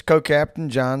there's Co-Captain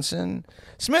Johnson.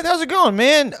 Smith, how's it going,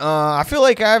 man? I feel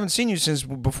like I haven't seen you since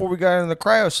before we got in the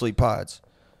cryo sleep pods.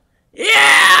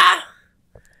 Yeah.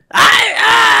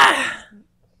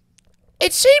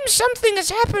 It seems something has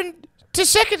happened to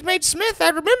Second Mate Smith. I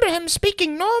remember him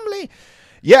speaking normally.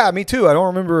 Yeah, me too. I don't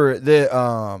remember the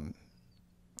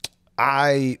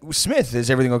Smith, is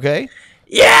everything okay?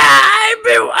 Yeah,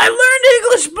 I learned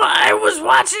English, but I was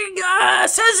watching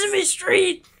Sesame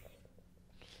Street.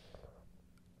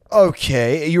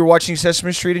 Okay, you were watching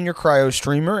Sesame Street in your cryo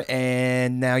streamer,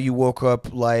 and now you woke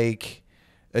up like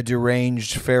a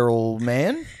deranged feral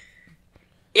man?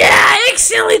 Yeah, I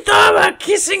accidentally thought about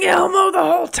kissing Elmo the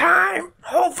whole time.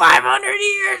 Whole 500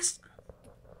 years.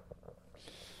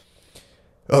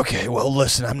 Okay, well,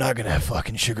 listen, I'm not gonna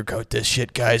fucking sugarcoat this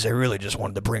shit, guys. I really just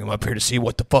wanted to bring him up here to see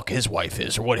what the fuck his wife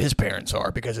is or what his parents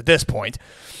are, because at this point,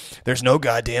 there's no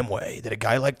goddamn way that a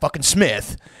guy like fucking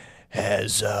Smith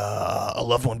has a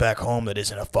loved one back home that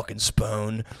isn't a fucking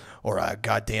spoon or a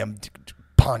goddamn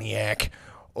Pontiac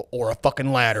or a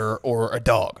fucking ladder or a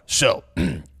dog. So,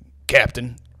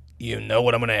 Captain, you know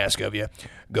what I'm gonna ask of you.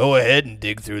 Go ahead and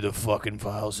dig through the fucking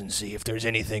files and see if there's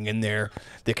anything in there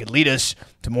that could lead us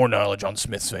to more knowledge on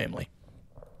Smith's family.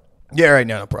 Yeah, right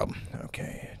now, no problem.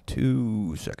 Okay,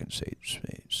 2 seconds.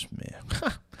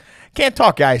 Smith. Can't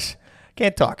talk, guys.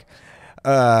 Can't talk.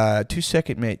 2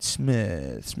 second mate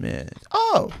Smith.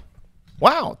 Oh,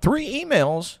 wow. 3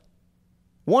 emails,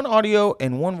 1 audio,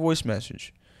 and 1 voice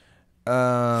message.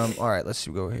 All right, let's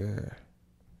see. Go here.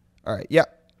 All right, yeah.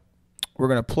 We're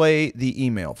going to play the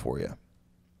email for you.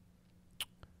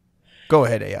 Go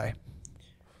ahead, AI.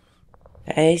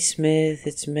 Hey Smith,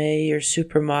 it's me, your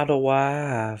supermodel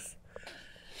wife.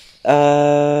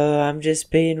 I'm just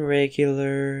being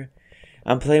regular.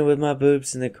 I'm playing with my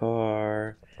boobs in the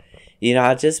car. You know,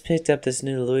 I just picked up this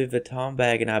new Louis Vuitton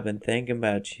bag and I've been thinking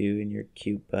about you and your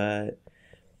cute butt.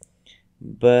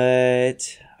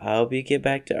 But I hope you get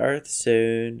back to Earth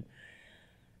soon.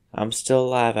 I'm still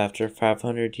alive after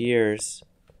 500 years.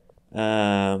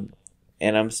 And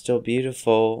I'm still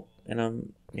beautiful. And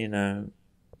I'm, you know,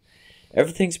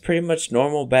 everything's pretty much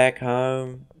normal back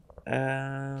home.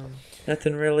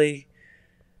 Nothing really,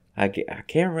 I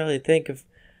can't really think of,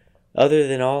 other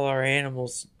than all our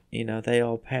animals, you know, they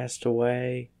all passed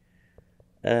away.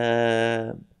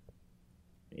 And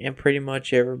pretty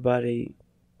much everybody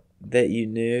that you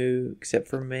knew, except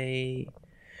for me.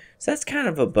 So that's kind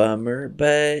of a bummer.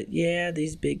 But yeah,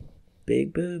 these big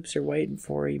boobs are waiting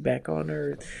for you back on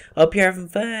Earth. Hope you're having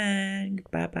fun.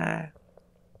 Bye-bye.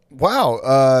 Wow.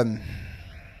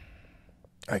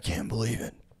 I can't believe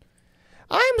it.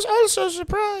 I'm also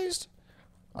surprised.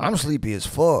 I'm sleepy as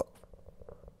fuck.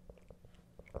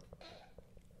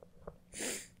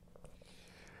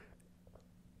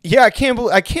 Yeah, I can't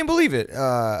believe it.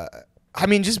 I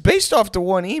mean, just based off the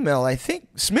 1 email, I think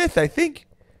Smith, I think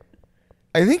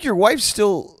your wife's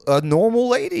still a normal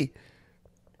lady.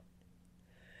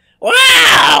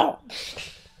 Wow!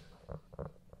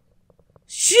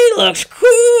 She looks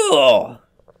cool.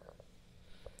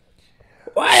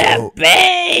 What a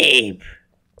babe!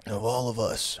 Of all of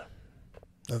us,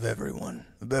 of everyone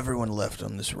left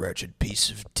on this wretched piece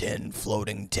of tin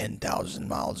floating 10,000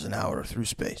 miles an hour through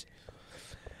space,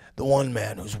 the one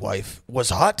man whose wife was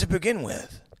hot to begin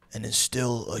with and is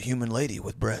still a human lady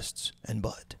with breasts and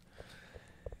butt.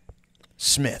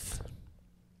 Smith.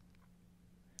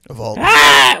 Of all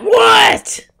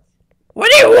what?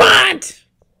 What do you want?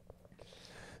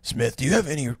 Smith, do you have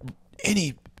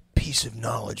any piece of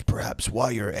knowledge, perhaps,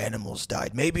 why your animals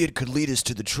died? Maybe it could lead us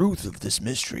to the truth of this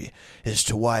mystery as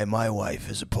to why my wife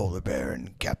is a polar bear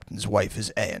and Captain's wife is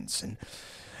ants and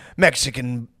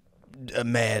Mexican a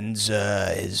man's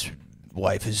his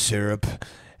wife is syrup,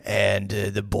 and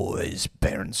the boy's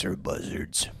parents are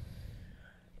buzzards.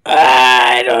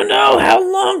 I don't know. How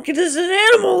long does an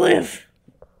animal live?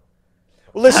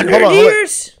 Well, listen, 100 hold on.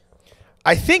 years?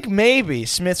 I think maybe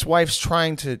Smith's wife's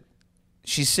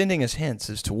she's sending us hints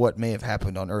as to what may have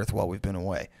happened on Earth while we've been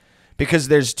away. Because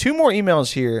there's 2 more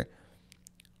emails here,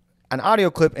 an audio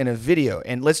clip and a video.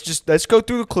 And let's go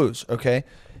through the clues, okay?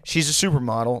 She's a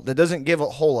supermodel that doesn't give a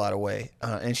whole lot away.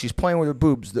 And she's playing with her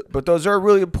boobs. But those are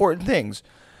really important things.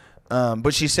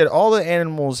 But she said all the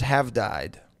animals have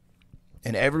died.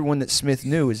 And everyone that Smith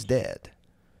knew is dead.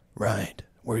 Right.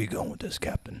 Where are you going with this,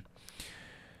 Captain?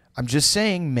 I'm just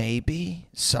saying maybe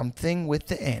something with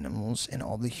the animals and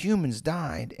all the humans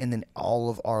died, and then all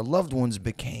of our loved ones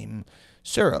became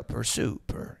syrup or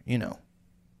soup or,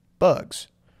 bugs.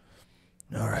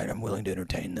 All right, I'm willing to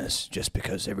entertain this just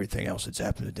because everything else that's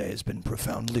happened today has been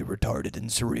profoundly retarded and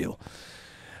surreal.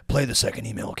 Play the second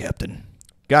email, Captain.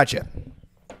 Gotcha.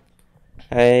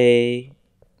 Hey,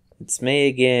 it's me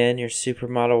again, your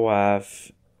supermodel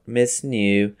wife, missing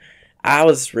you. I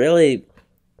was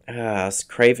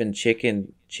craving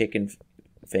chicken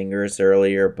fingers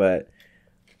earlier, but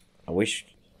I wish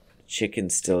chicken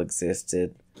still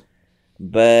existed.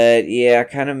 But yeah,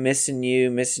 kind of missing you,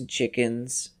 missing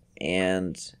chickens,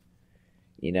 and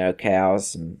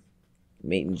cows and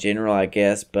meat in general, I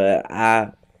guess. But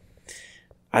I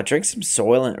drank some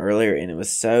Soylent earlier, and it was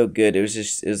so good. It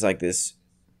was like this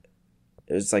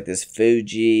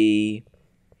Fuji.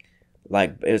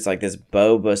 It was like this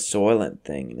boba Soylent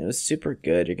thing, and it was super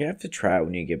good. You're gonna have to try it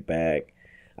when you get back.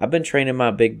 I've been training my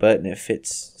big butt, and it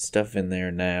fits stuff in there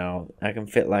now. I can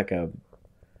fit like an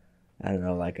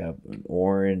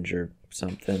orange or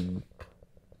something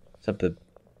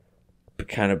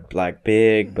kind of like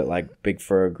big, but like big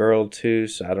for a girl too.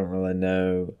 So I don't really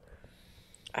know.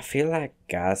 I feel like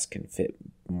guys can fit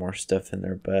more stuff in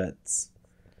their butts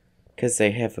because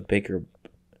they have a bigger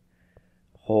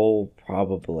hole,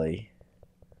 probably.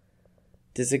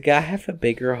 Does a guy have a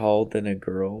bigger hole than a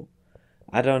girl?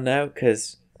 I don't know,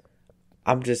 because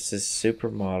I'm just a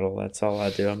supermodel. That's all I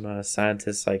do. I'm not a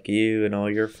scientist like you and all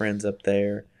your friends up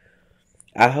there.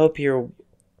 I hope the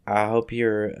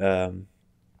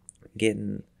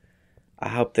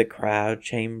cryo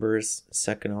chamber's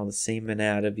sucking all the semen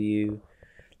out of you.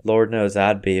 Lord knows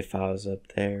I'd be if I was up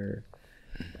there.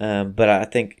 But I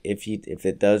think if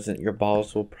it doesn't, your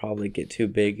balls will probably get too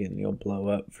big and you'll blow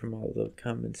up from all the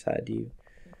cum inside you.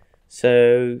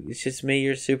 So it's just me,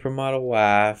 your supermodel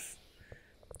wife.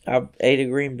 I ate a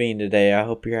green bean today. I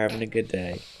hope you're having a good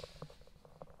day.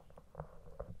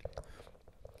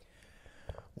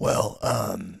 Well,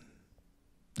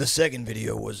 the second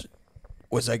video was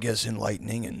I guess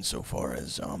enlightening insofar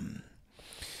as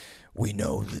we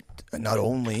know that not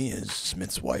only is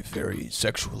Smith's wife very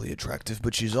sexually attractive,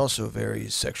 but she's also very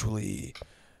sexually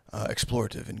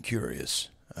explorative and curious.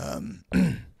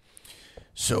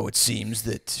 So it seems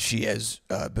that she has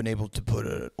been able to put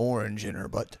an orange in her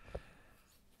butt.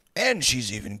 And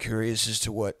she's even curious as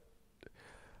to what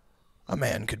a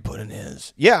man could put in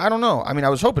his. Yeah, I don't know. I mean, I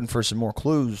was hoping for some more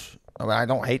clues. I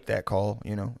don't hate that call,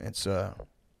 It's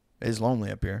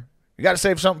lonely up here. You got to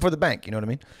save something for the bank, you know what I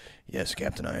mean? Yes,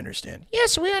 Captain, I understand.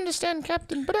 Yes, we understand,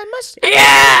 Captain, but I must... Yeah,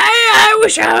 I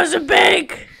wish I was a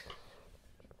bank.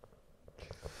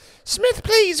 Smith,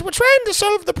 please, we're trying to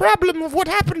solve the problem of what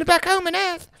happened back home on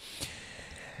Earth.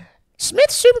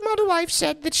 Smith's supermodel wife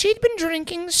said that she'd been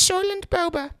drinking Soylent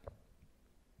Boba.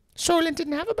 Soylent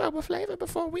didn't have a boba flavor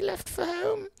before we left for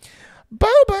home.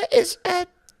 Boba is a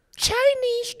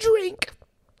Chinese drink.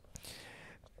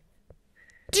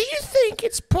 Do you think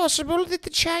it's possible that the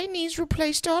Chinese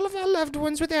replaced all of our loved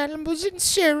ones with animals in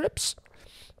syrups?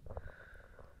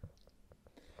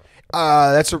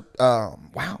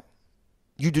 Wow.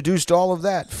 You deduced all of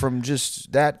that from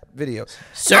just that video.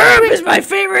 Syrup is my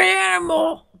favorite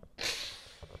animal.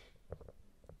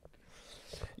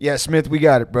 Yeah, Smith, we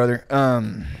got it, brother.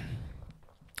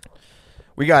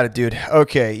 We got it, dude.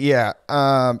 Okay, yeah.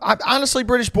 Honestly,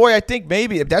 British boy, I think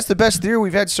maybe that's the best theory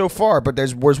we've had so far. But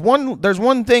there's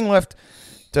one thing left,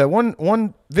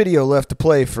 one video left to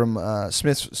play from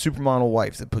Smith's supermodel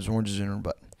wife that puts oranges in her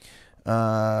butt.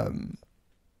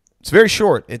 It's very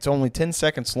short. It's only 10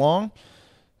 seconds long.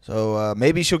 So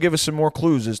maybe she'll give us some more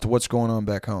clues as to what's going on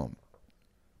back home.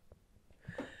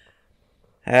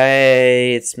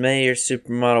 Hey, it's me, your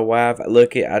supermodel wife.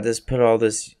 I just put all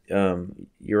this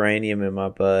uranium in my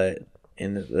butt,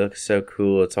 and it looks so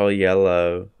cool. It's all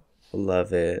yellow. I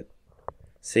love it.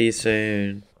 See you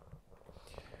soon.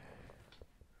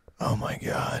 Oh my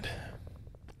God.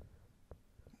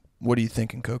 What are you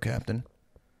thinking, co-captain?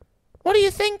 What are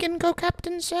you thinking,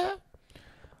 co-captain, sir?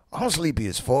 I'm sleepy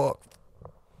as fuck.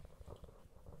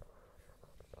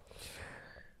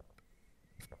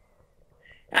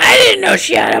 I didn't know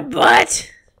she had a butt.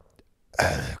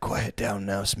 Quiet down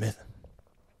now, Smith.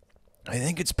 I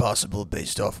think it's possible,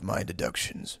 based off my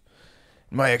deductions,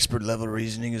 my expert level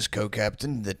reasoning as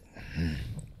co-captain, that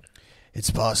it's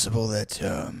possible that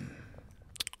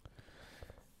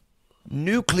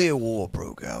nuclear war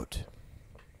broke out.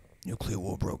 Nuclear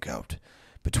war broke out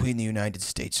between the United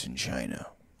States and China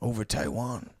over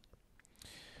Taiwan.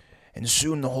 And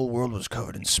soon the whole world was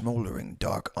covered in smoldering,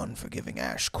 dark, unforgiving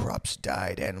ash. Crops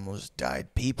died, animals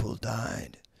died, people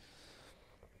died.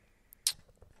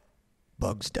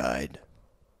 Bugs died.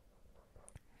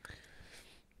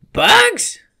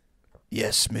 Bugs?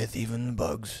 Yes, Smith, even the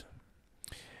bugs.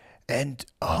 And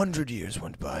 100 years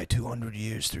went by, 200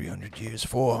 years, 300 years,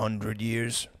 400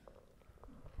 years.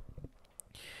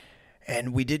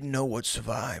 And we didn't know what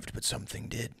survived, but something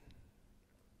did.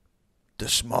 The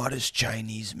smartest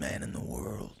Chinese man in the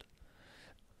world.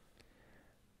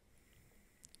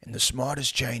 And the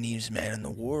smartest Chinese man in the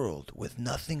world, with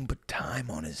nothing but time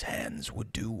on his hands,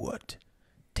 would do what?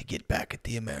 To get back at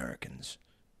the Americans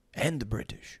and the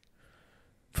British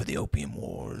for the Opium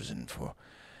Wars and for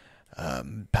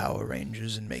Power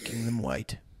Rangers and making them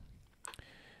white.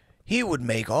 He would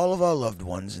make all of our loved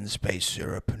ones in space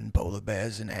syrup and polar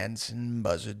bears and ants and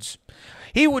buzzards.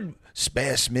 He would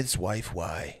spare Smith's wife.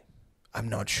 Why? I'm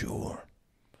not sure.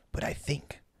 But I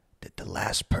think that the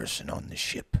last person on the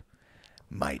ship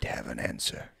might have an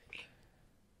answer.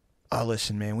 Oh,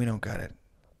 listen, man, we don't got it.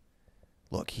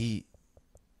 Look, he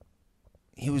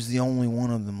was the only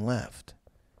one of them left.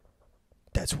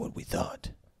 That's what we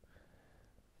thought.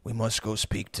 We must go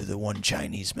speak to the one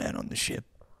Chinese man on the ship.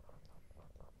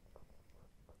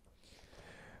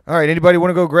 All right, anybody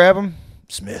want to go grab him?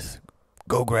 Smith,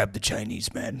 go grab the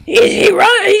Chinese man.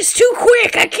 He's too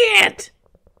quick. I can't.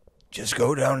 Just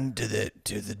go down to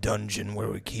the dungeon where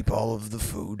we keep all of the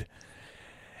food.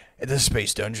 The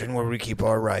space dungeon where we keep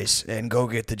our rice, and go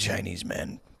get the Chinese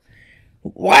man.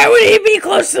 Why would he be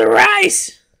close to the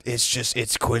rice?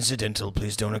 It's coincidental.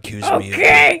 Please don't accuse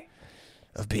me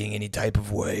of being any type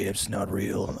of way. It's not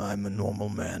real. I'm a normal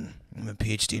man. I'm a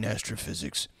PhD in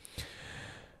astrophysics.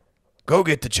 Go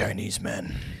get the Chinese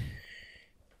man.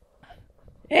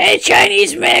 Hey,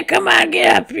 Chinese man, come on,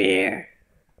 get up here.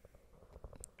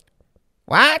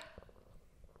 What?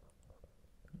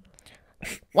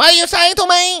 What are you saying to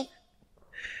me?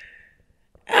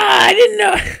 I didn't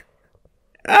know.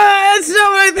 That's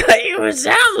not what I thought you would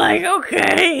sound like.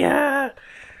 Okay,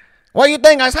 What do you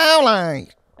think I sound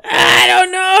like? I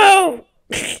don't know.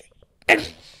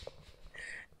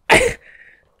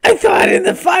 I thought in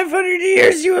the 500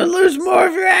 years you would lose more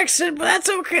of your accent, but that's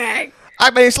okay.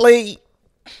 Obviously.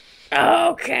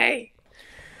 Okay.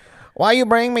 Why you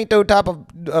bring me to the top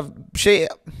of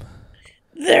ship?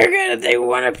 They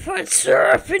want to put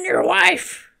syrup in your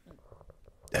wife.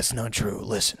 That's not true.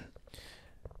 Listen.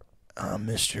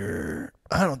 Mr.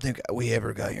 I don't think we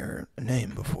ever got your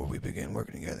name before we began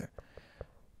working together.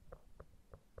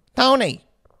 Tony.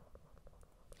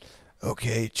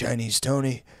 Okay, Chinese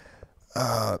Tony.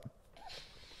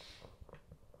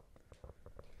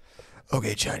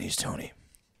 Okay, Chinese Tony.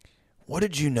 What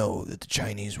did you know that the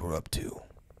Chinese were up to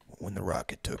when the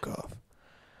rocket took off?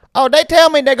 Oh, they tell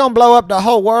me they're gonna blow up the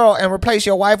whole world and replace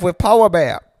your wife with polar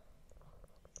bear.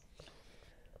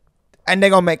 And they're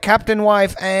gonna make Captain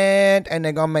Wife Ant, and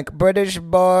they're gonna make British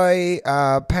Boy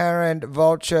Parent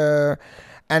Vulture,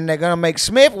 and they're gonna make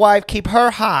Smith Wife keep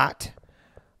her hot.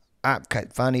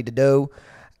 Funny to do.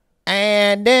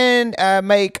 And then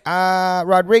make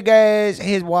Rodriguez,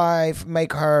 his wife,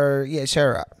 make her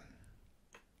syrup.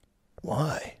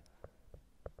 Why?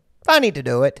 Funny to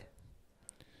do it.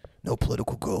 No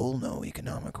political goal, no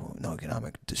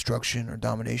economic destruction or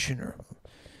domination or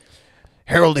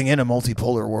heralding in a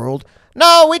multipolar world.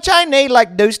 No, we Chinese like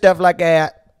to do stuff like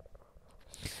that.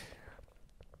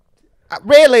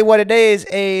 Really, what it is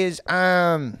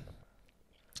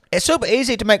it's super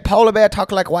easy to make polar bear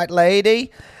talk like white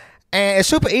lady, and it's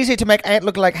super easy to make ant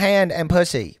look like hand and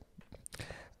pussy.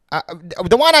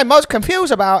 The one I'm most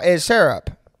confused about is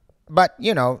syrup, but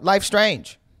life's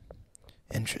strange.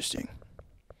 Interesting.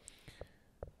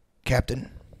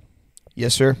 Captain.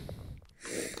 Yes, sir.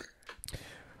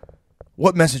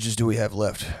 What messages do we have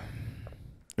left?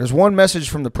 There's one message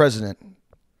from the president.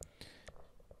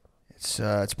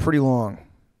 It's pretty long.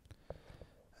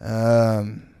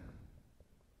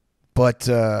 But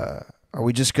are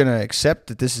we just going to accept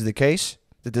that this is the case?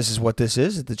 That this is what this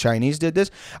is? That the Chinese did this?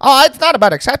 Oh, it's not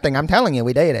about accepting. I'm telling you,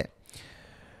 we did it.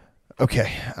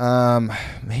 Okay,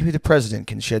 maybe the president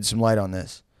can shed some light on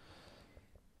this.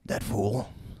 That fool.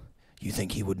 You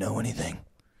think he would know anything?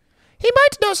 He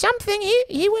might know something.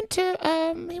 He went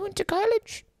to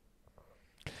college.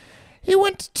 He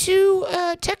went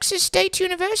to Texas State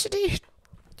University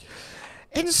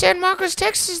in San Marcos,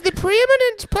 Texas, the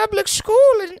preeminent public school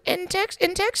in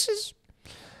Texas.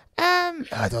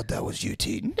 I thought that was UT.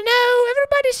 No,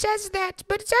 everybody says that,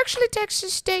 but it's actually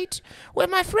Texas State, where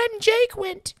my friend Jake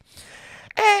went.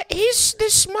 He's the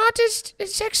smartest,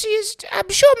 sexiest. I'm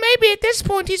sure maybe at this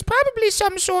point he's probably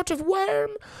some sort of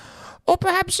worm, or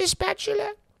perhaps a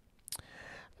spatula.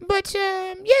 But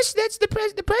yes, that's the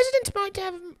president might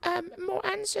have more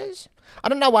answers. I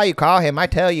don't know why you call him. I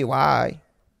tell you why.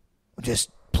 Just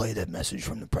play that message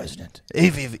from the president,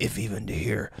 if even to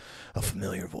hear a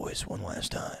familiar voice one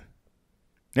last time.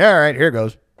 All right, here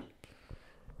goes.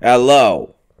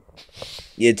 Hello.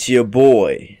 It's your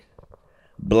boy,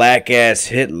 Black-Ass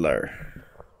Hitler.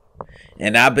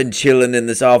 And I've been chilling in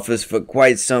this office for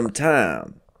quite some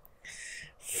time.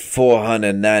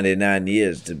 499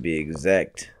 years to be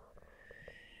exact.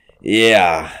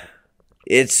 Yeah,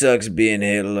 it sucks being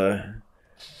Hitler,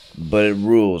 but it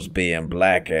rules being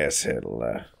Black-Ass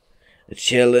Hitler.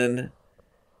 Chilling,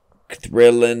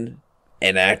 thrilling,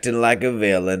 and acting like a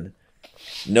villain.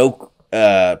 No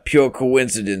pure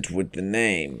coincidence with the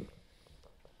name.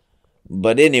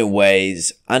 But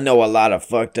anyways, I know a lot of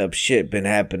fucked up shit been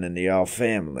happening to y'all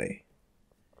family.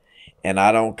 And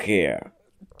I don't care.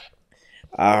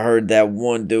 I heard that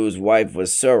one dude's wife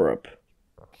was syrup.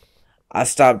 I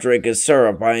stopped drinking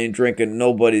syrup. I ain't drinking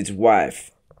nobody's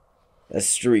wife. That's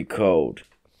street code.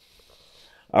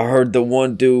 I heard the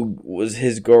one dude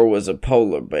his girl was a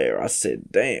polar bear. I said,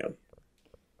 damn.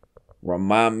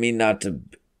 Remind me not to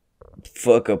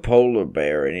fuck a polar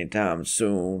bear anytime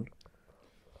soon.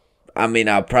 I mean,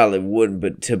 I probably wouldn't,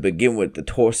 but to begin with, the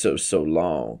torso's so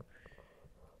long.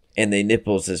 And their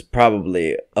nipples is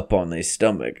probably up on their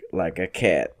stomach, like a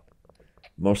cat.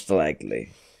 Most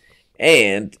likely.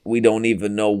 And we don't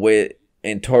even know where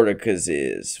Antarctica's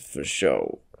is, for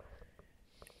sure.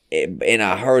 And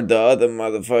I heard the other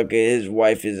motherfucker, his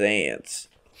wife is ants.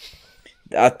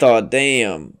 I thought,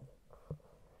 damn.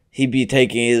 He be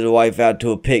taking his wife out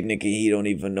to a picnic and he don't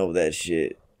even know that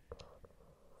shit.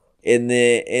 And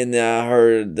then I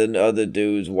heard the other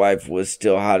dude's wife was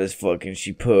still hot as fuck and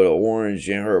she put an orange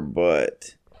in her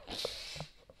butt.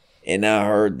 And I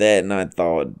heard that and I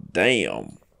thought,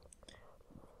 damn.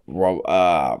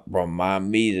 Remind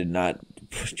me to not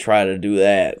try to do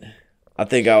that. I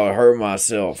think I would hurt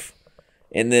myself.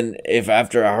 And then if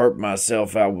after I hurt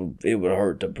myself, it would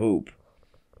hurt to poop.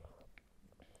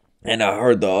 And I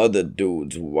heard the other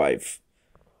dude's wife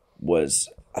was...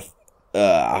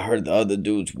 I heard the other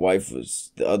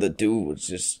dude was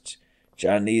just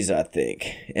Chinese, I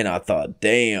think. And I thought,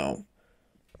 damn,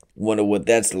 wonder what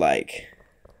that's like.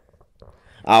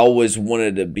 I always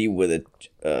wanted to be with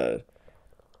a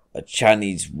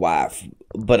Chinese wife,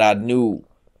 but I knew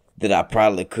that I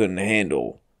probably couldn't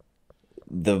handle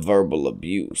the verbal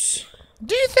abuse.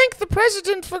 Do you think the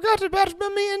president forgot about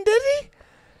Mummy and Daddy?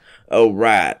 Oh,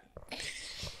 right.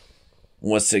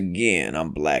 Once again,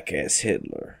 I'm Black-Ass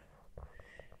Hitler.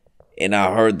 And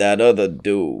I heard that other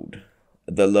dude,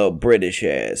 the little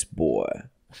British-ass boy,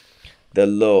 the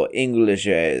little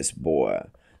English-ass boy,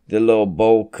 the little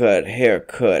bowl-cut,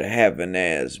 haircut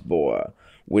having-ass boy,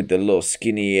 with the little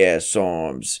skinny-ass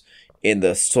arms and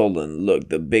the sullen look,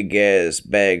 the big-ass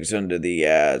bags under the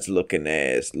eyes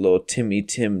looking-ass, little Timmy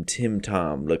Tim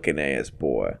Tom looking-ass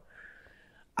boy.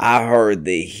 I heard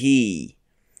that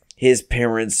his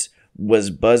parents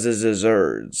was buzzers as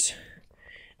herds.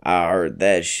 I heard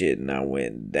that shit and I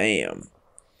went, damn.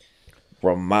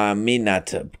 Remind me not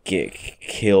to get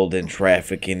killed in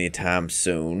traffic anytime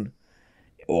soon.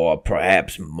 Or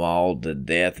perhaps mauled to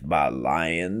death by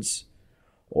lions.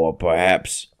 Or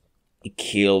perhaps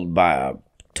killed by a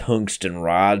tungsten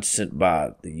rod sent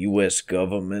by the U.S.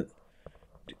 government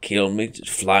to kill me,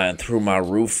 just flying through my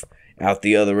roof out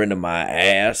the other end of my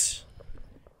ass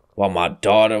while my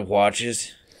daughter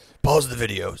watches. Pause the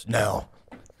videos now.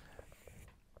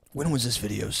 When was this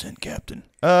video sent, Captain?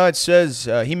 It says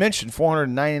he mentioned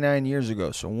 499 years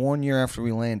ago, so 1 year after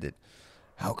we landed.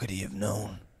 How could he have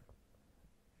known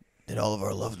that all of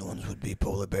our loved ones would be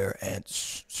polar bear,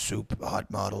 ants, soup, hot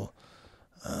model,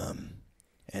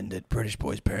 and that British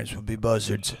boy's parents would be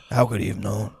buzzards? How could he have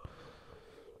known?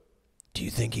 Do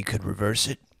you think he could reverse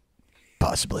it?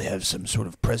 Possibly have some sort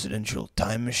of presidential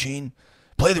time machine?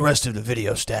 Play the rest of the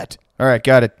video, Stat. All right,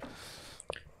 got it.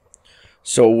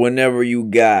 So whenever you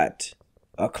got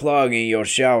a clog in your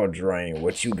shower drain.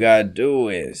 What you gotta do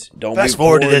is don't Fast be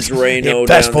forward to pouring this. Drano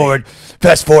Fast down forward.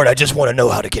 Fast forward. I just want to know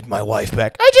how to get my wife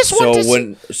back. I just want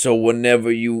to. So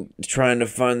whenever you trying to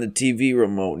find the TV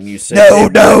remote and you say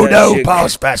No.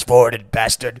 Pause. Fast forwarded,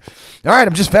 bastard. All right,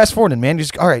 I'm just fast forwarding, man.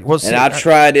 Just all right. Well, and I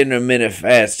tried intermittent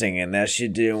fasting and that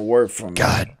shit didn't work for me.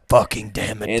 God fucking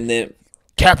damn it. And then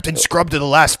Captain scrubbed to the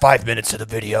last 5 minutes of the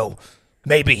video.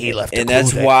 Maybe he left. And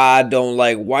that's why I don't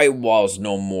like white walls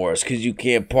no more. It's because you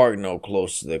can't park no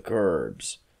close to the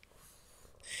curbs.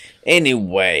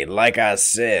 Anyway, like I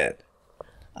said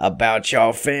about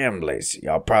y'all families,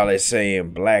 y'all probably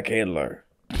saying Black Hitler.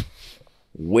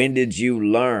 When did you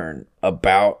learn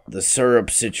about the syrup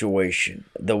situation,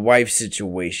 the wife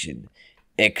situation,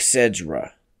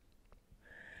 etc.?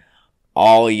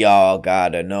 All y'all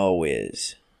gotta know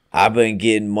is I've been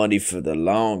getting money for the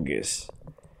longest.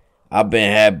 I've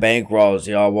been had bankrolls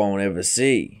y'all won't ever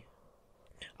see.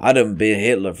 I done been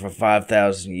Hitler for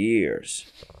 5,000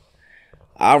 years.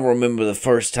 I remember the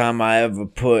first time I ever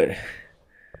put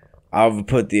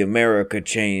the America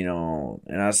chain on.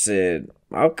 And I said,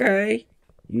 okay,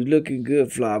 you looking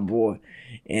good, fly boy.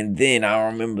 And then I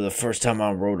remember the first time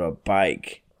I rode a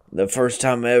bike. The first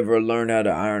time I ever learned how to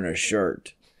iron a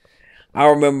shirt. I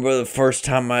remember the first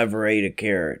time I ever ate a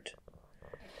carrot.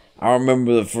 I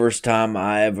remember the first time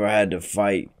I ever had to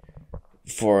fight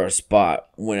for a spot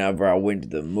whenever I went to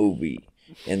the movie.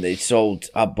 And I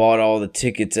bought all the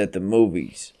tickets at the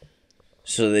movies.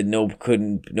 So that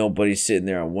nobody sitting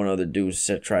there. And one other dude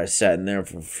sat in there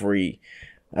for free.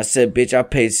 I said, bitch, I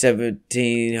paid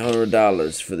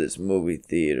 $1,700 for this movie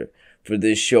theater. For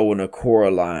this show in a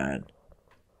Coraline.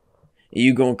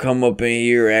 You gonna come up in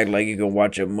here and act like you gonna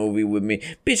watch a movie with me?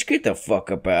 Bitch, get the fuck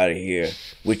up out of here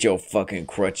with your fucking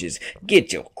crutches.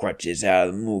 Get your crutches out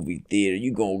of the movie theater.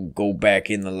 You gonna go back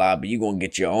in the lobby. You gonna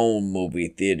get your own movie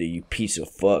theater, you piece of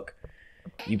fuck.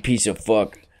 You piece of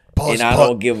fuck. Pause, and I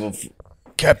don't give a...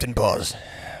 Captain, pause.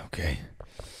 Okay.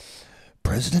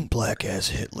 President Black-Ass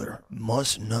Hitler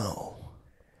must know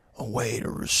a way to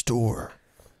restore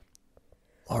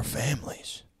our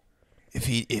families. If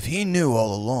he knew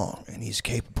all along, and he's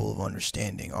capable of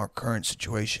understanding our current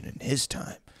situation in his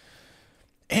time,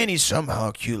 and he's somehow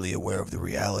acutely aware of the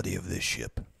reality of this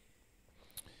ship,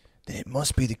 then it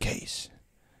must be the case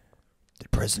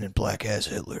that President Black-Ass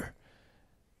Hitler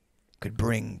could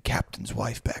bring Captain's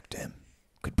wife back to him,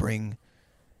 could bring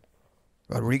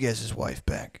Rodriguez's wife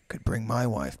back, could bring my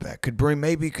wife back, could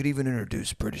even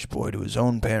introduce British boy to his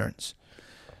own parents.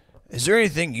 Is there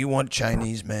anything you want,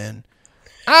 Chinese man?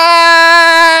 No,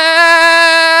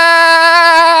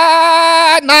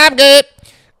 I'm good.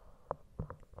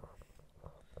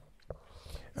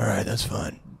 All right, that's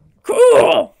fine.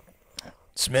 Cool.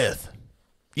 Smith,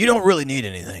 you don't really need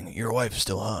anything. Your wife's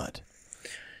still hot.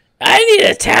 I need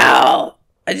a towel.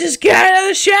 I just got out of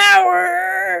the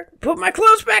shower. Put my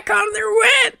clothes back on. They're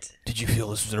wet. Did you feel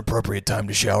this was an appropriate time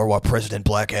to shower while President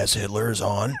Black-Ass Hitler is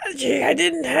on? I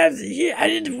didn't have. I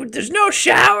didn't. There's no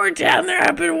shower down there.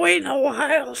 I've been waiting a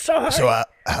while. Sorry. So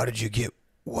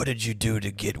what did you do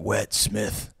to get wet,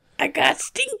 Smith? I got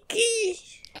stinky.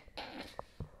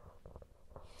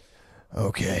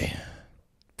 Okay.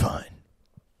 Fine.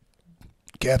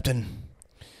 Captain,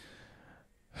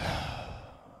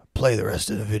 play the rest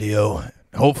of the video.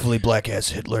 Hopefully Black-Ass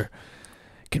Hitler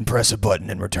can press a button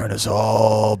and return us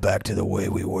all back to the way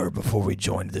we were before we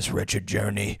joined this wretched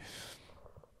journey.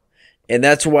 And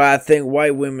that's why I think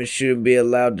white women shouldn't be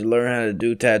allowed to learn how to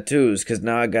do tattoos. Because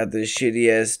now I got this shitty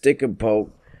ass stick and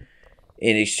poke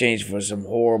in exchange for some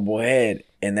horrible head.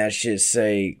 And that shit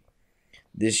say,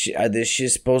 this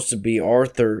shit's supposed to be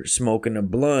Arthur smoking a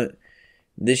blunt.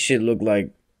 This shit look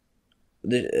like,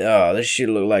 this shit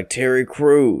look like Terry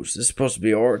Crews. This is supposed to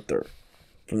be Arthur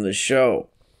from the show.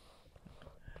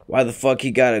 Why the fuck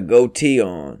he got a goatee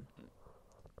on?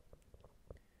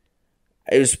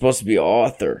 It was supposed to be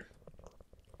Arthur.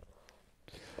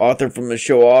 Arthur from the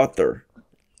show Arthur.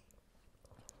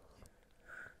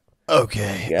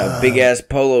 Okay. Got a big ass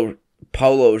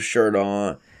polo shirt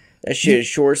on. That shit is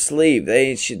short sleeve.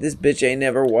 This bitch ain't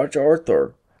never watched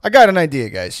Arthur. I got an idea,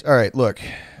 guys. All right, look.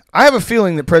 I have a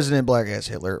feeling that President Black-Ass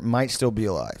Hitler might still be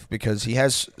alive because he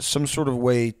has some sort of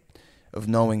way of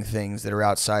knowing things that are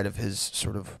outside of his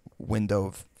sort of window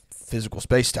of physical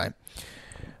space-time.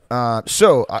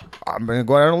 So I'm going to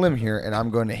go out on a limb here, and I'm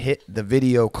going to hit the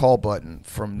video call button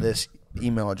from this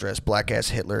email address,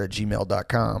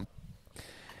 blackassHitler@gmail.com.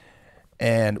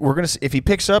 And we're going to see if he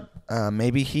picks up,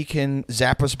 maybe he can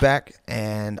zap us back,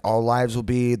 and our lives will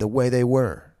be the way they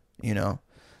were, you know?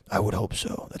 I would hope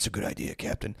so. That's a good idea,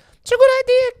 Captain. It's a good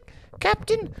idea,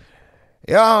 Captain.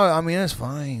 Yeah, I mean, that's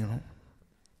fine, you know.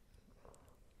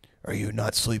 Are you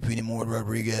not sleepy anymore,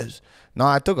 Rodriguez? No,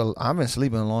 I've been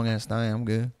sleeping a long ass night. I'm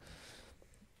good.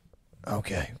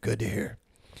 Okay, good to hear.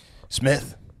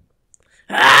 Smith.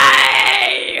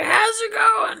 Hey, how's it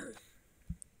going?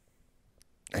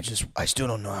 I still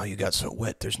don't know how you got so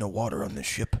wet. There's no water on this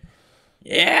ship.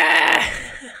 Yeah.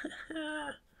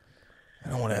 I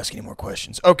don't want to ask any more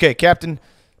questions. Okay, Captain.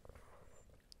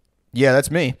 Yeah,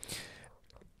 that's me.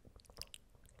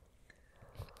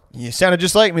 You sounded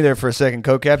just like me there for a second,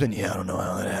 Co-Captain. Yeah, I don't know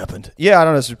how that happened. Yeah, I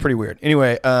don't know. This is pretty weird.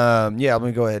 Anyway, I'm going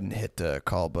to go ahead and hit the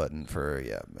call button for,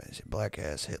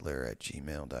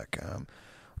 blackasshitler@gmail.com.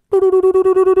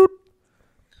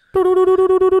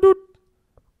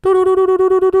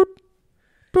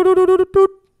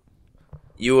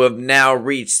 You have now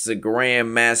reached the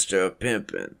Grand Master of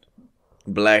Pimpin',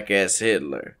 Black Ass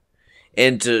Hitler.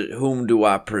 Into whom do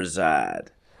I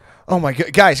preside? Oh my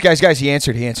God, guys! He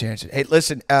answered. Hey,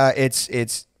 listen,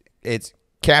 it's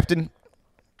Captain.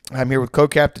 I'm here with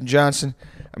Co-Captain Johnson.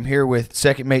 I'm here with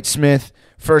Second Mate Smith,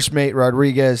 First Mate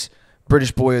Rodriguez,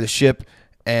 British boy of the ship,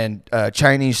 and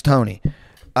Chinese Tony.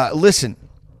 Listen,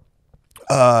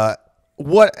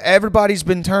 what everybody's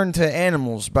been turned to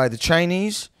animals by the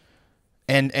Chinese,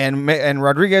 and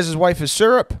Rodriguez's wife is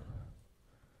syrup.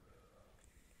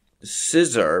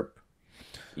 Scissor,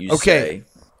 you Okay. say.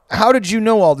 How did you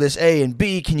know all this, A? And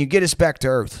B, can you get us back to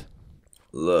Earth?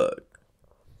 Look,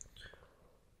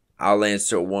 I'll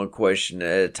answer one question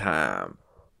at a time.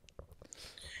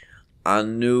 I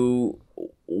knew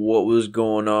what was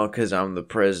going on because I'm the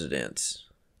president.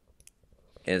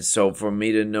 And so for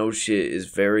me to know shit is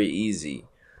very easy.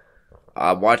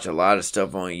 I watch a lot of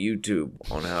stuff on YouTube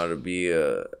on how to be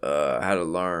how to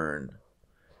learn.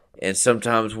 And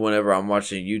sometimes whenever I'm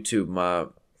watching YouTube, my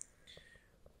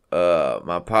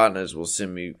partners will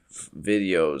send me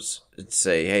videos and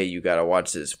say, hey, you got to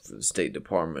watch this for the State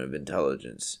Department of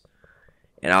Intelligence.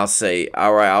 And I'll say,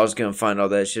 all right, I was going to find all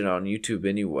that shit on YouTube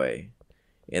anyway.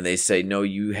 And they say, no,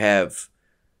 you have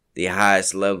the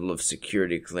highest level of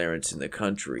security clearance in the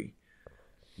country.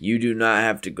 You do not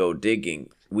have to go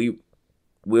digging.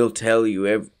 We'll tell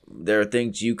you there are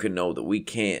things you can know that we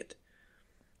can't.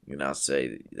 And I'll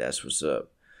say, that's what's up.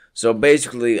 So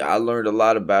basically, I learned a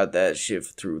lot about that shit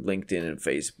through LinkedIn and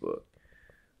Facebook.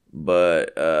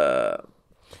 But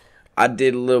I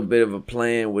did a little bit of a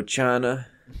plan with China.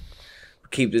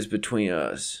 Keep this between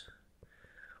us.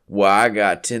 Well, I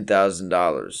got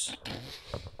 $10,000.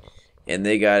 And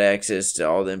they got access to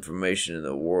all the information in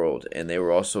the world. And they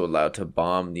were also allowed to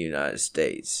bomb the United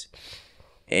States.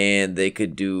 And they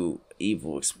could do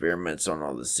evil experiments on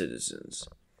all the citizens.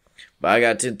 But I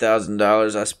got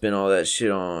 $10,000. I spent all that shit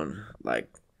on,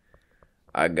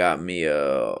 I got me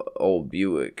a old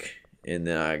Buick, and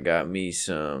then I got me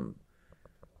some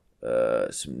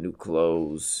new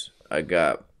clothes. I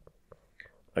got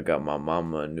my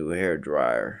mama a new hair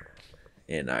dryer,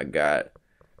 and I got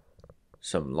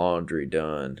some laundry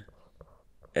done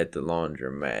at the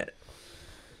laundromat,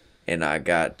 and I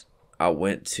believe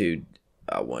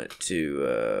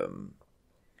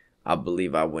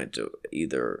I went to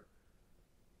either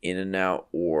In-N-Out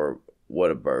or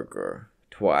Whataburger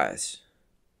twice.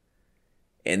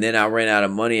 And then I ran out of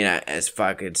money, and I asked if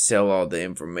I could sell all the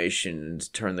information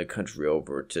and turn the country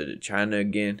over to China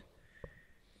again.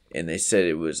 And they said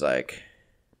it was they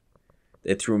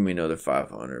threw me another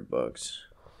 $500.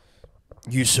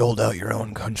 You sold out your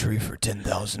own country for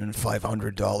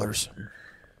 $10,500.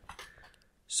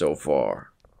 So far.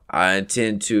 I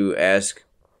intend to ask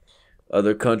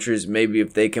other countries maybe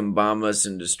if they can bomb us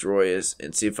and destroy us,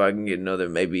 and see if I can get another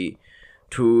maybe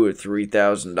 $2,000 or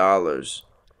 $3,000.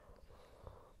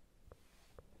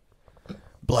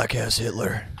 Black Ass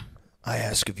Hitler, I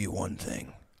ask of you one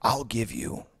thing. I'll give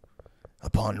you,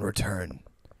 upon return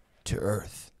to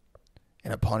Earth,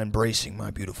 and upon embracing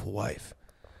my beautiful wife,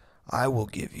 I will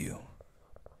give you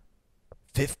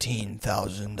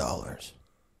 $15,000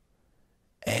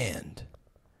 and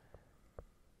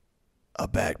a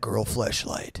Batgirl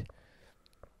fleshlight,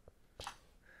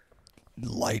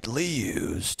 lightly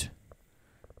used,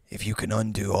 if you can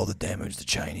undo all the damage the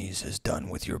Chinese has done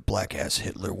with your Black Ass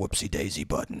Hitler whoopsie-daisy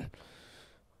button.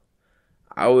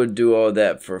 I would do all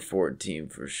that for 14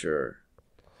 for sure.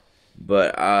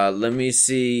 But let me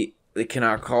see. Can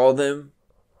I call them?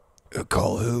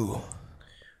 Call who?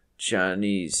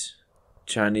 Chinese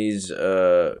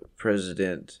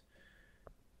president.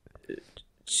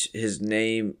 His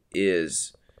name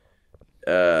is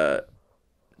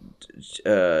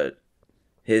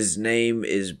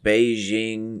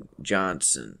Beijing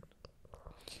Johnson.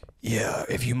 Yeah,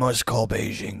 if you must call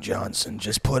Beijing Johnson,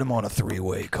 just put him on a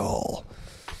three-way call.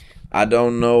 I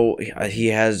don't know. He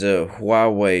has a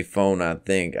Huawei phone, I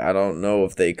think. I don't know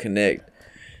if they connect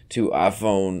to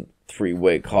iPhone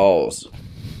three-way calls.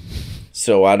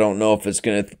 So I don't know if it's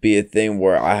going to be a thing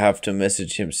where I have to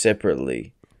message him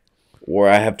separately. Or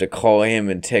I have to call him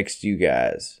and text you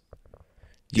guys.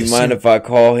 Do you mind if I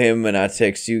call him and I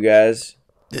text you guys?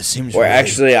 This seems Or really...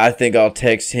 actually, I think I'll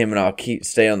text him and I'll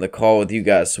stay on the call with you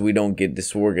guys so we don't get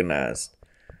disorganized.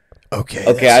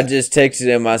 Okay, I just texted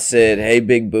him. I said, "Hey,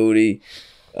 big booty,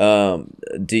 can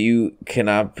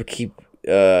I keep,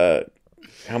 how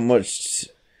much,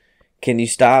 can you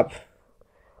stop?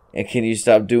 And can you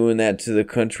stop doing that to the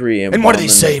country?" And what did he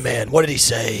say, man? What did he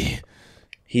say?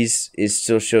 It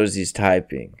still shows he's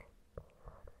typing.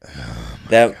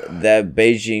 That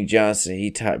Beijing Johnson,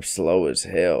 he types slow as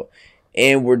hell.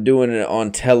 And we're doing it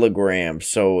on Telegram,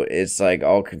 so it's like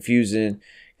all confusing.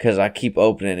 Because I keep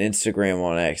opening Instagram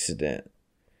on accident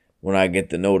when I get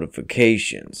the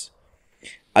notifications.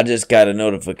 I just got a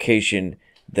notification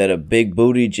that a big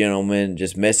booty gentleman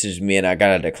just messaged me and I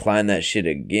gotta decline that shit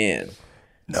again.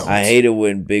 No, I hate it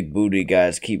when big booty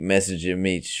guys keep messaging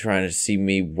me trying to see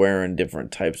me wearing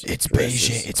different types of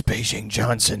dresses. It's Beijing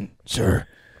Johnson, sir.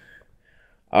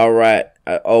 Alright.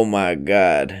 Oh my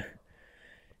god.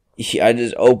 I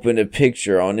just opened a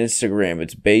picture on Instagram.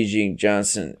 It's Beijing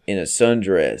Johnson in a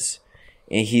sundress.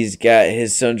 And he's got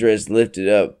his sundress lifted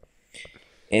up.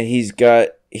 And he's got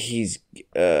it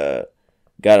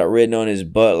written on his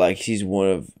butt like he's one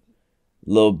of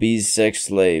Lil B's sex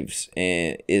slaves.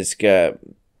 And it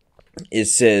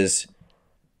says,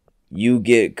 "You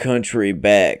get country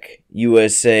back,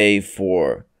 USA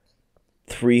for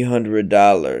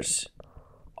 $300.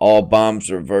 All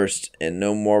bombs reversed and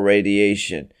no more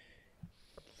radiation."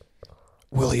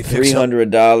 Will he fix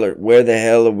 $300? Where the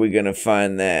hell are we gonna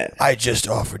find that? I just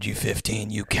offered you 15.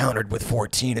 You countered with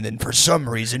 14, and then for some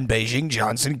reason, Beijing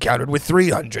Johnson countered with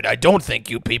 300. I don't think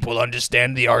you people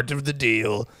understand the art of the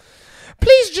deal.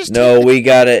 Please just we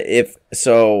gotta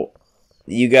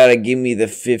you gotta give me the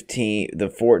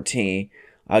 14.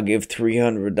 I'll give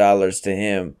 $300 to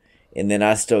him, and then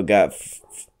I still got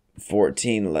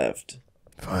 14 left.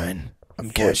 Fine.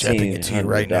 I'm cash apping it to you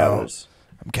right now.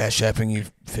 I'm cash apping you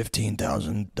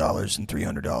 $15,000 and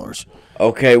 $300.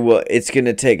 Okay, well, it's going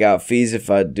to take out fees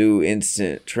if I do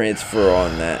instant transfer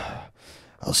on that.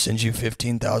 I'll send you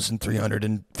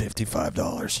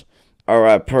 $15,355. All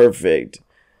right, perfect.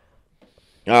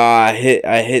 I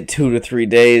hit 2 to 3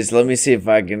 days. Let me see if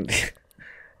I can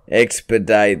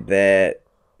expedite that.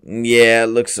 Yeah, it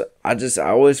looks. I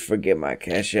always forget my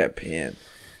Cash App pin.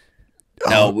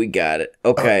 No, we got it.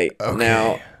 Okay,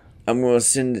 now I'm going to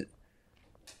send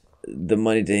the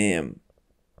money to him.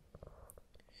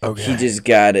 Okay. He just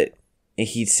got it. And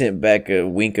he sent back a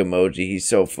wink emoji. He's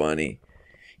so funny.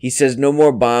 He says, "No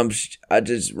more bombs. I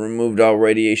just removed all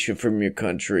radiation from your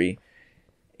country.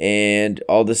 And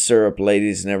all the syrup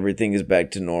ladies and everything is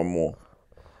back to normal."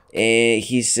 And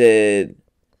he said,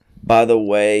 "By the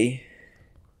way,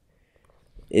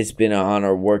 it's been an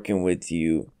honor working with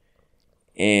you.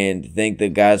 And thank the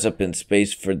guys up in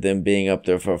space for them being up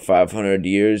there for 500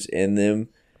 years and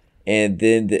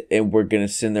we're gonna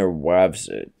send their wives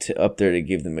up there to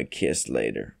give them a kiss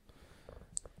later."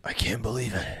 I can't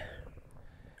believe it,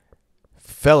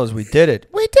 fellas. We did it.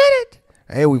 We did it.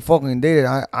 Hey, we fucking did it.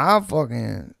 I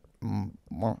fucking.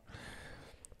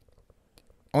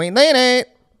 We did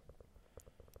it.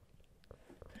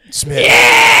 Smith.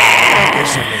 Yeah. There's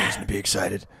some reason to be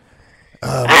excited.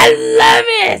 I love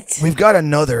it. We've got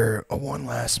one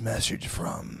last message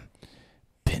from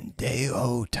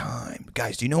Pendejo Time.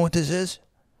 Guys, do you know what this is?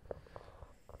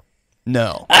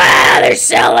 No. They're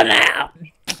selling out.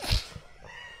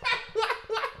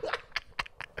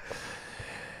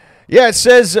 Yeah, it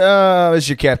says, this is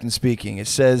your captain speaking. It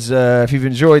says, if you've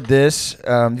enjoyed this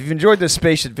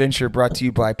space adventure brought to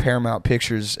you by Paramount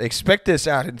Pictures, expect this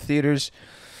out in theaters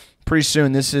pretty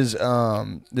soon. This is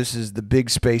the Big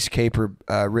Space Caper,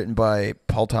 written by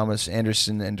Paul Thomas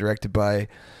Anderson and directed by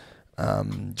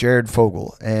Jared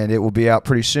Fogle, and it will be out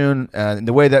pretty soon. And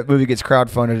the way that movie gets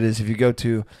crowdfunded is if you go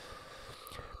to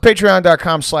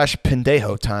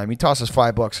patreon.com/Pendejo Time, you toss us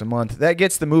 $5 a month. That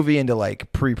gets the movie into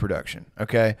like pre-production.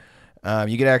 Okay,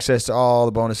 you get access to all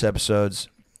the bonus episodes,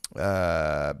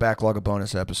 backlog of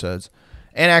bonus episodes,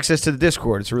 and access to the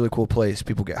Discord. It's a really cool place.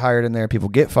 People get hired in there, people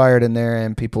get fired in there,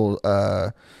 and people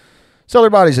sell their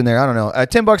bodies in there. I don't know.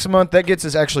 $10 a month, that gets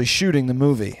us actually shooting the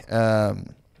movie.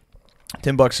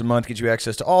 $10 a month gets you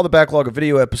access to all the backlog of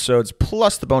video episodes,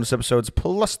 plus the bonus episodes,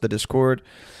 plus the Discord.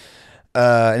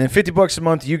 And then $50 a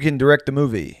month, you can direct the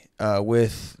movie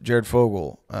with Jared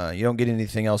Fogle. You don't get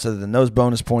anything else other than those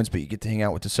bonus points, but you get to hang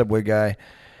out with the Subway guy.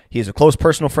 He is a close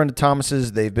personal friend of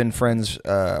Thomas's. They've been friends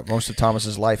most of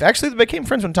Thomas's life. Actually, they became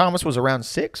friends when Thomas was around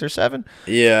 6 or 7.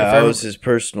 Yeah, I was his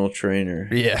personal trainer.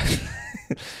 Yeah.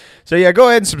 So, yeah, go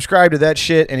ahead and subscribe to that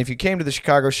shit. And if you came to the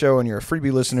Chicago show and you're a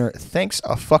freebie listener, thanks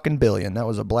a fucking billion. That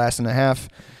was a blast and a half.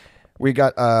 We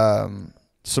got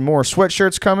some more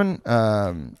sweatshirts coming.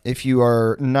 If you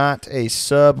are not a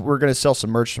sub, we're going to sell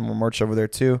some more merch over there,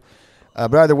 too.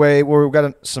 But either way, we've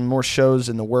got some more shows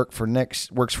in the works for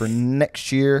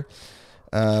next year.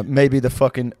 Maybe the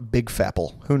fucking Big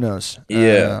Fapple. Who knows?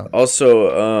 Yeah.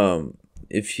 Also,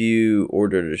 if you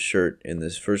ordered a shirt in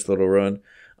this first little run,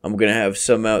 I'm going to have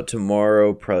some out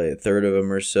tomorrow, probably a third of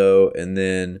them or so. And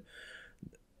then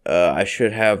I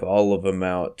should have all of them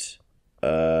out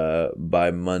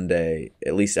by Monday,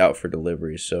 at least out for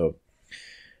delivery. So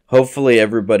hopefully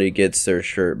everybody gets their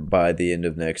shirt by the end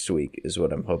of next week is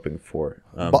what I'm hoping for.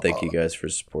 Thank you guys for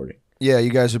supporting. Yeah,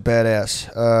 you guys are badass.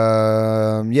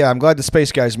 Yeah, I'm glad the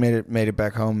Space Guys made it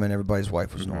back home and everybody's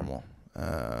wife was normal.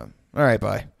 All right,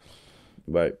 bye.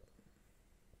 Bye.